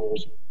management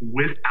roles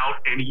without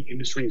any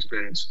industry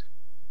experience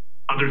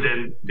other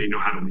than they know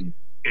how to lead.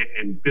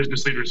 And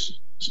business leaders,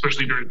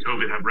 especially during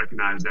COVID, have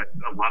recognized that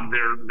a lot of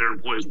their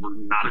employees were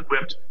not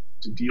equipped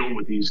to deal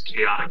with these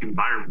chaotic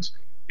environments.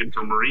 And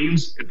for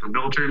Marines and for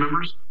military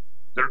members,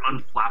 they're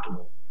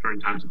unflappable during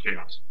times of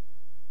chaos.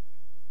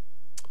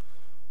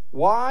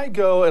 Why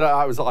go, and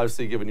I was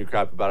obviously giving you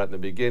crap about it in the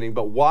beginning,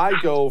 but why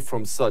go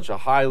from such a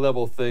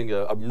high-level thing,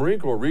 a Marine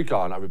Corps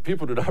recon, I mean,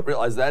 people do not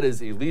realize that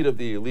is elite of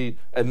the elite,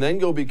 and then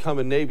go become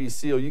a Navy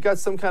SEAL? You got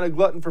some kind of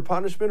glutton for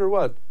punishment or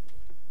what?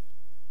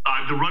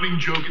 The running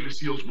joke in the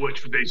SEALs,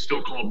 which they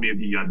still called me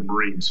the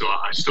Marine, so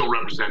I still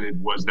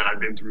represented, was that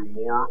I've been through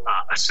more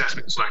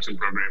assessment and selection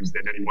programs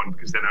than anyone,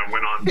 because then I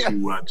went on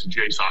to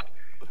JSOC.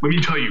 Let me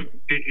tell you,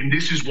 and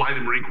this is why the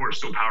Marine Corps is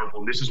so powerful,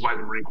 and this is why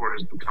the Marine Corps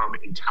has become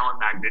a talent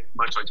magnet,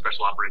 much like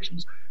Special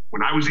Operations.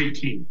 When I was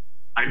 18,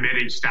 I met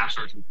a staff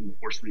sergeant from the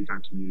Force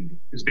Recon community.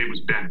 His name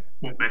was Ben.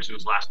 Won't mention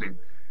his last name.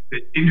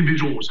 The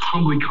individual was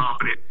humbly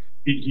confident.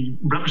 He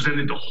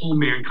represented the whole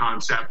man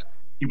concept.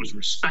 He was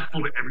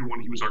respectful to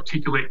everyone. He was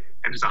articulate.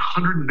 And as a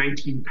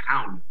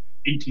 119-pound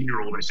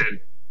 18-year-old, I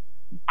said,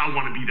 I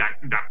want to be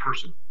that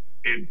person.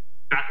 And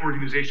that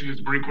organization is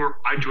the Marine Corps.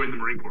 I joined the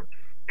Marine Corps.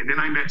 And then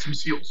I met some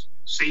SEALs.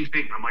 Same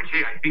thing. I'm like,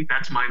 hey, I think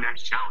that's my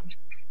next challenge.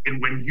 And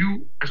when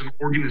you, as an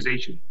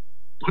organization,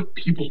 put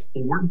people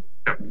forward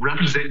that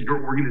represent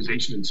your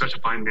organization in such a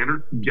fine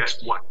manner,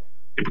 guess what?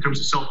 It becomes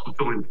a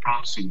self-fulfilling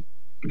prophecy,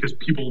 because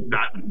people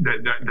that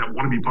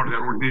want to be part of that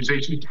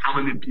organization,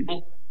 talented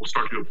people, will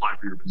start to apply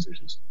for your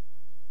positions.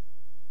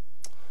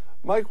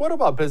 Mike, what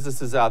about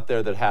businesses out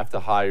there that have to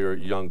hire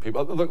young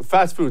people? Look,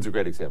 fast food's a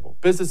great example.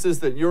 Businesses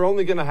that you're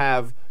only going to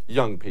have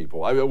young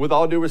people. I mean, with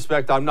all due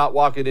respect, I'm not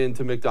walking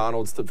into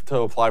McDonald's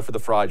to apply for the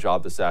fry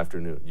job this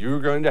afternoon. You're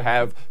going to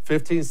have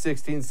 15,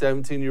 16,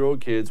 17-year-old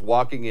kids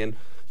walking in.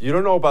 You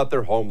don't know about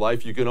their home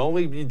life. You can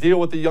only deal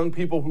with the young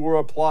people who are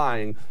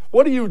applying.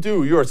 What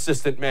do? You're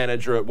assistant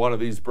manager at one of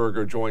these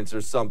burger joints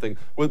or something.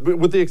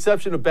 With the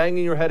exception of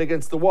banging your head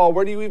against the wall,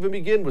 where do you even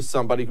begin with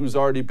somebody who's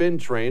already been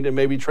trained and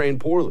maybe trained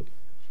poorly?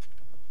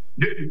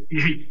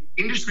 Hey,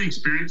 industry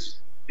experience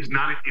is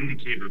not an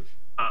indicator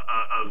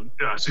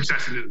of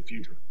success into the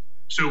future.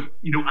 So,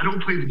 I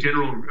don't play the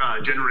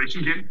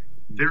generation game.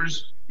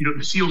 There's,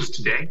 the SEALs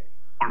today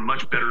are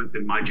much better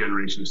than my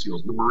generation of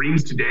SEALs. The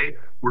Marines today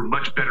are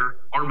much better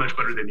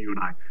than you and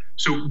I.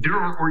 So there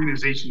are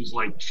organizations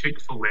like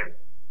Chick-fil-A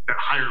that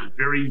hire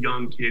very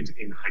young kids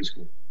in high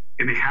school,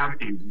 and they have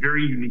a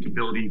very unique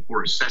ability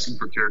for assessing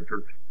for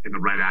character and the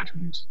right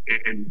attributes.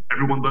 And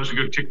everyone loves to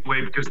go to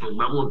Chick-fil-A because the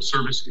level of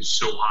service is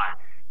so high.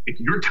 If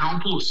your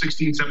talent pool is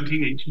 16,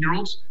 17,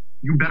 18-year-olds,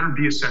 you better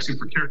be assessing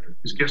for character,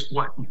 because guess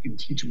what? You can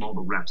teach them all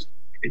the rest.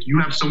 If you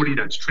have somebody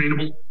that's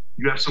trainable,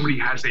 you have somebody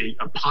who has a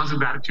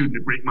positive attitude and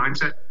a great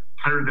mindset,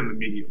 hire them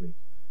immediately.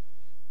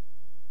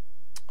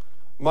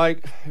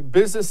 Mike,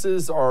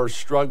 businesses are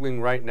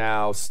struggling right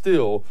now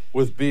still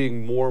with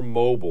being more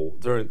mobile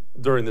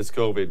during this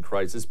COVID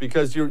crisis,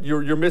 because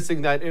you're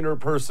missing that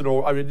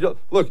interpersonal. I mean,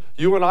 look,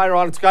 you and I are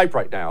on Skype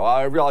right now.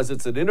 I realize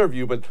it's an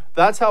interview, but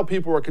that's how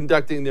people are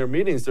conducting their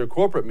meetings, their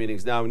corporate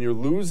meetings now, and you're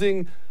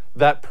losing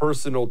that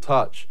personal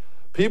touch.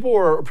 People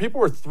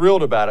are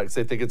thrilled about it because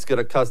they think it's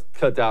going to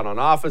cut down on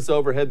office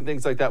overhead and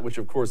things like that, which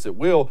of course it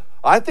will.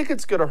 I think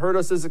it's going to hurt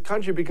us as a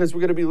country because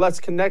we're going to be less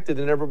connected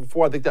than ever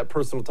before. I think that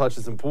personal touch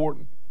is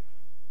important.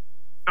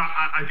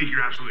 I think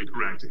you're absolutely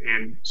correct.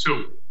 And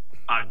so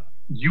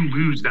you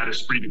lose that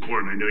esprit de corps,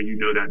 and I know you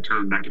know that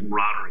term, that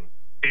camaraderie.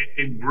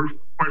 And we're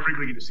quite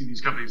frankly going to see these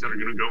companies that are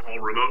going to go all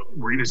remote.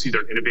 We're going to see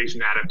their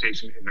innovation,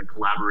 adaptation, and their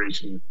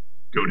collaboration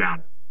go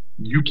down.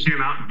 You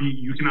cannot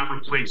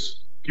replace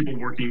people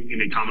working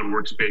in a common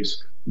workspace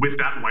with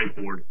that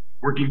whiteboard,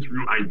 working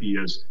through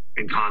ideas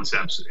and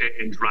concepts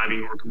and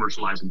driving or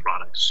commercializing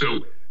products.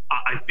 So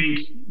I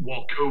think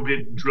while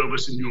COVID drove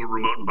us into a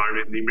remote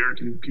environment and the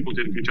American people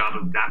did a good job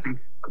of adapting,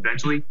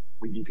 eventually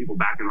we need people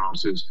back in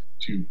offices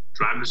to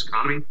drive this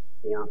economy,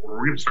 or we're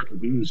going to start to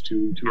lose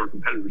to our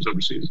competitors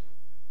overseas.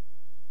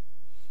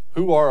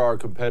 Who are our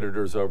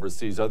competitors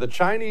overseas? Are the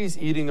Chinese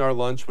eating our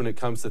lunch when it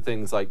comes to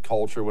things like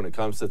culture, when it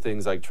comes to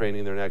things like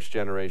training their next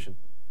generation?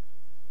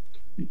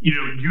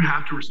 You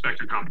have to respect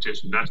your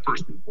competition. That's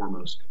first and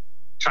foremost.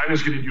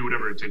 China's going to do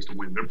whatever it takes to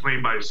win. They're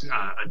playing by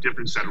a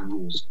different set of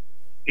rules.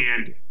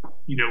 And,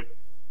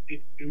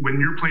 when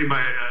you're playing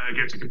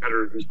against a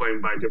competitor who's playing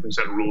by a different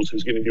set of rules,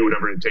 who's going to do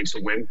whatever it takes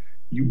to win,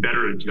 you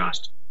better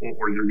adjust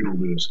or you're going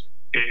to lose.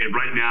 And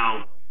right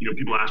now,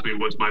 people ask me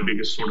what's my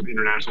biggest sort of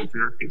international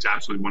fear. It's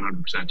absolutely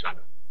 100% China.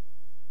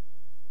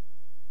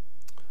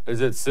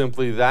 Is it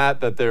simply that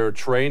they're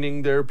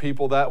training their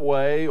people that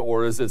way,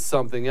 or is it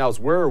something else?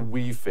 Where are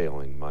we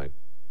failing, Mike?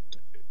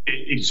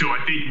 So I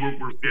think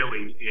we're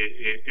failing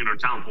in our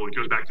talent pool. It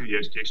goes back to the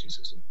education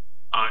system.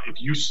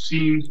 If you've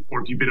seen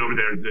or if you've been over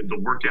there, the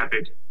work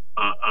ethic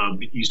of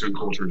the Eastern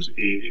cultures,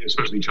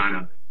 especially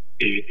China,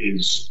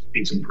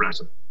 it's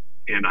impressive.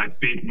 And I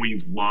think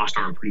we've lost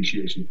our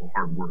appreciation for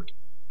hard work.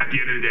 At the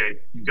end of the day,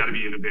 you've got to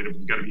be innovative,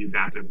 you've got to be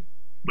adaptive,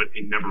 but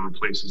it never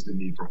replaces the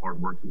need for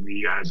hard work.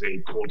 We as a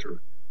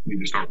culture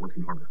need to start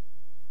working harder.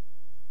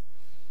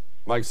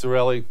 Mike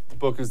Sarraille, the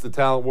book is The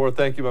Talent War.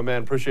 Thank you, my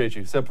man. Appreciate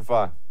you. Semper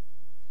Fi.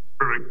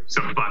 Perfect.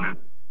 Semper Fi, man.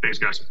 Thanks,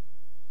 guys.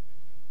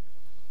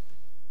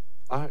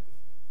 All right.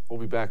 We'll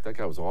be back. That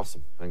guy was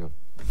awesome. Hang on.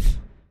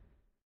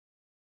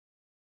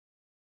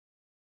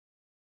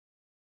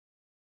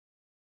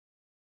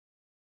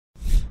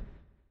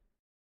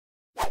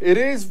 It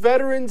is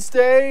Veterans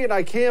Day, and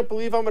I can't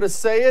believe I'm going to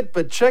say it,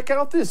 but check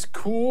out this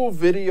cool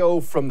video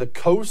from the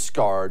Coast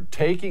Guard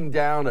taking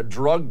down a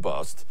drug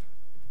bust.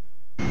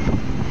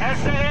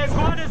 Este es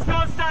Juanes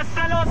Costas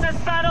de los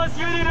Estados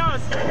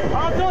Unidos.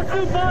 Alto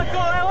su barco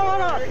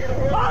ahora.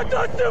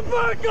 Alto su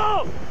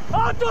barco.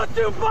 Alto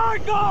su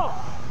barco.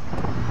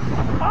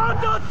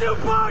 Alto su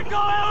barco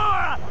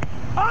ahora.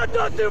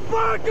 Alto su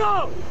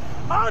barco.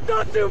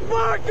 Alto su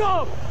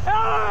barco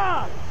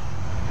ahora.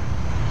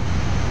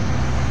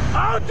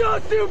 Alto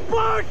su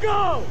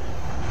barco.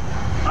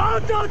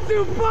 Alto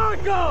su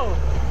barco.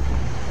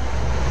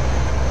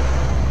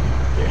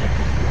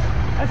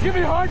 That's gonna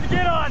be hard to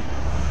get on.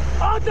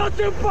 Alto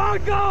su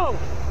barco.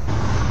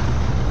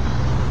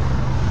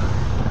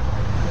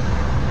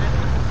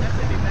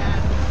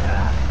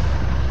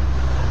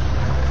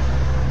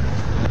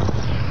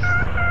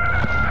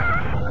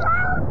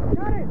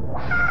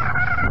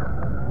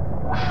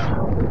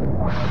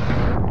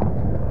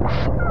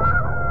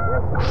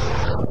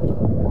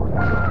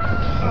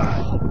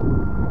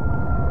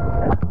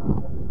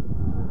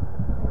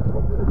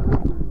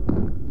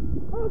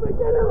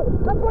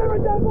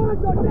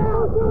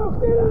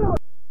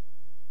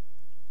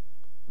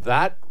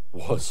 That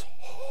was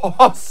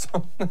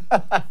awesome.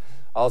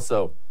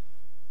 Also,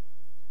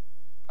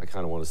 I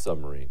kind of want a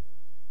submarine.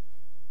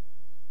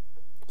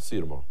 See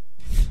you tomorrow.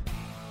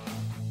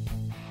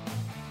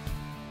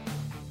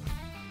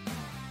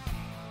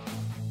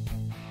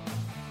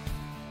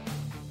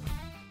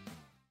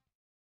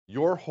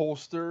 Your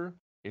holster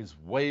is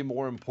way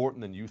more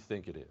important than you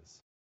think it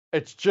is.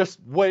 It's just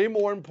way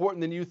more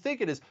important than you think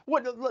it is.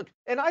 Look,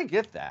 and I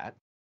get that.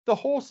 The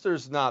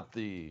holster's not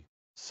the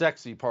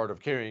sexy part of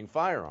carrying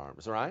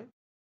firearms, right?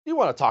 You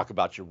want to talk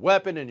about your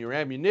weapon and your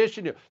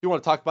ammunition. You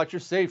want to talk about your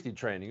safety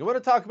training. You want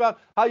to talk about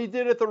how you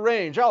did at the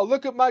range. Oh,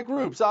 look at my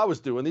groups. I was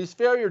doing these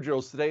failure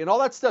drills today. And all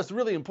that stuff's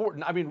really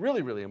important. I mean,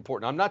 really, really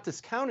important. I'm not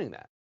discounting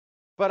that.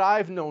 But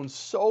I've known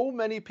so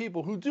many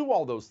people who do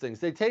all those things.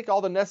 They take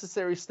all the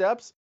necessary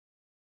steps,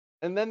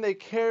 and then they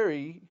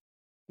carry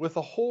with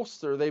a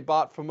holster they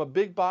bought from a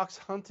big box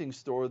hunting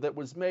store that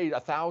was made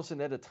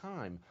 1,000 at a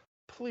time.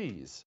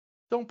 Please,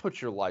 don't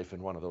put your life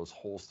in one of those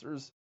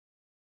holsters.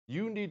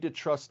 You need to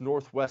trust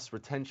Northwest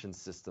Retention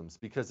Systems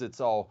because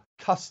it's all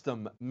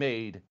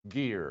custom-made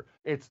gear.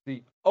 It's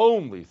the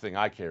only thing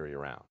I carry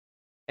around.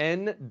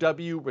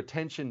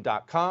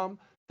 nwretention.com.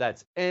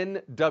 That's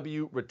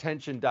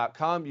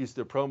nwretention.com. Use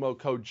the promo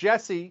code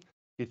Jesse.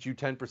 Get you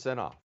 10%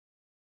 off.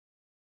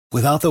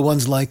 Without the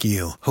ones like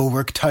you, who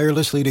work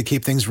tirelessly to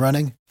keep things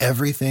running,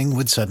 everything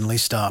would suddenly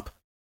stop.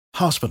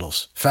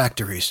 Hospitals,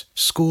 factories,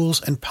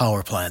 schools, and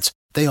power plants,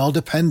 they all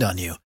depend on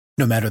you.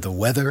 No matter the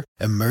weather,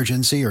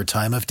 emergency, or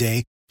time of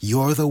day,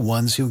 you're the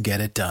ones who get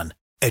it done.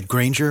 At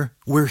Grainger,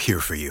 we're here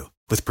for you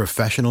with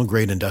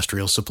professional-grade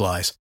industrial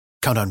supplies.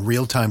 Count on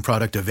real-time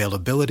product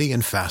availability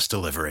and fast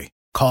delivery.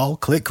 Call,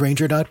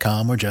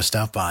 clickgrainger.com, or just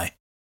stop by.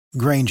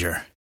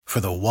 Grainger, for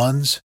the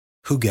ones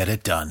who get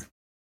it done.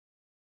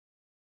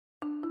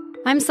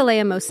 I'm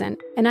Saleha Mohsin,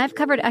 and I've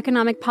covered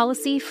economic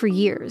policy for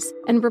years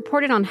and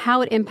reported on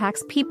how it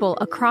impacts people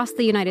across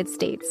the United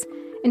States.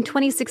 In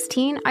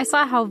 2016, I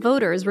saw how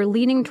voters were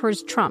leaning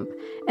towards Trump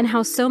and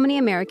how so many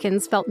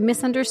Americans felt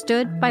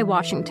misunderstood by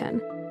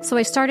Washington. So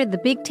I started The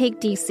Big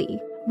Take DC.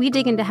 We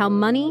dig into how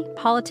money,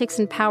 politics,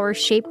 and power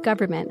shape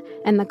government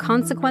and the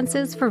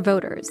consequences for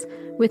voters.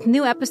 With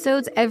new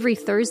episodes every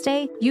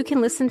Thursday, you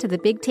can listen to The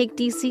Big Take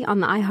DC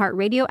on the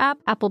iHeartRadio app,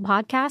 Apple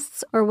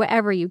Podcasts, or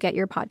wherever you get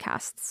your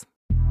podcasts.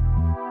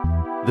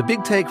 The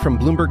Big Take from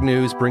Bloomberg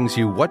News brings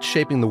you what's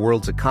shaping the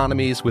world's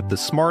economies with the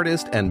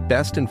smartest and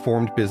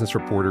best-informed business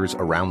reporters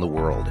around the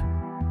world.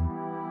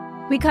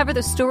 We cover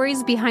the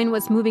stories behind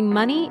what's moving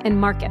money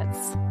and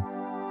markets,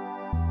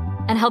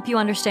 and help you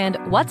understand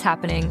what's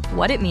happening,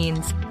 what it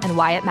means, and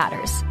why it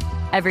matters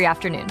every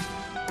afternoon.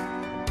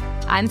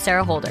 I'm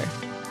Sarah Holder.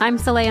 I'm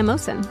Saleha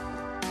Mohsin.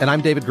 And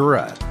I'm David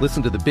Gura.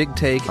 Listen to The Big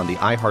Take on the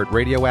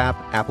iHeartRadio app,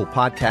 Apple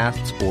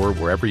Podcasts, or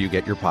wherever you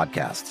get your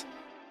podcasts.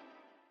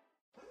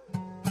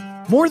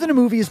 More Than a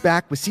Movie is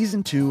back with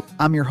Season 2.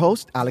 I'm your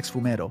host, Alex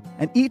Fumero.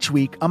 And each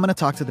week, I'm going to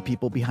talk to the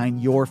people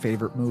behind your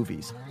favorite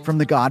movies. From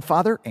The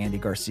Godfather, Andy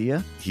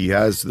Garcia. He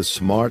has the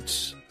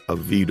smarts of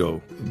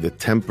Vito, the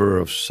temper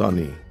of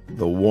Sonny,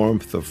 the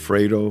warmth of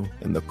Fredo,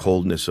 and the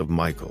coldness of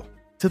Michael.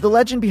 To the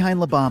legend behind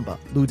La Bamba,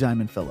 Lou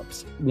Diamond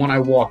Phillips. When I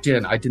walked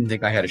in, I didn't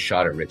think I had a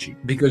shot at Richie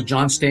because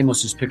John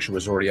Stamos' picture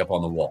was already up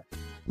on the wall.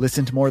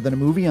 Listen to More Than a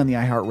Movie on the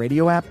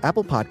iHeartRadio app,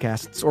 Apple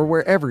Podcasts, or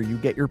wherever you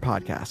get your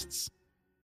podcasts.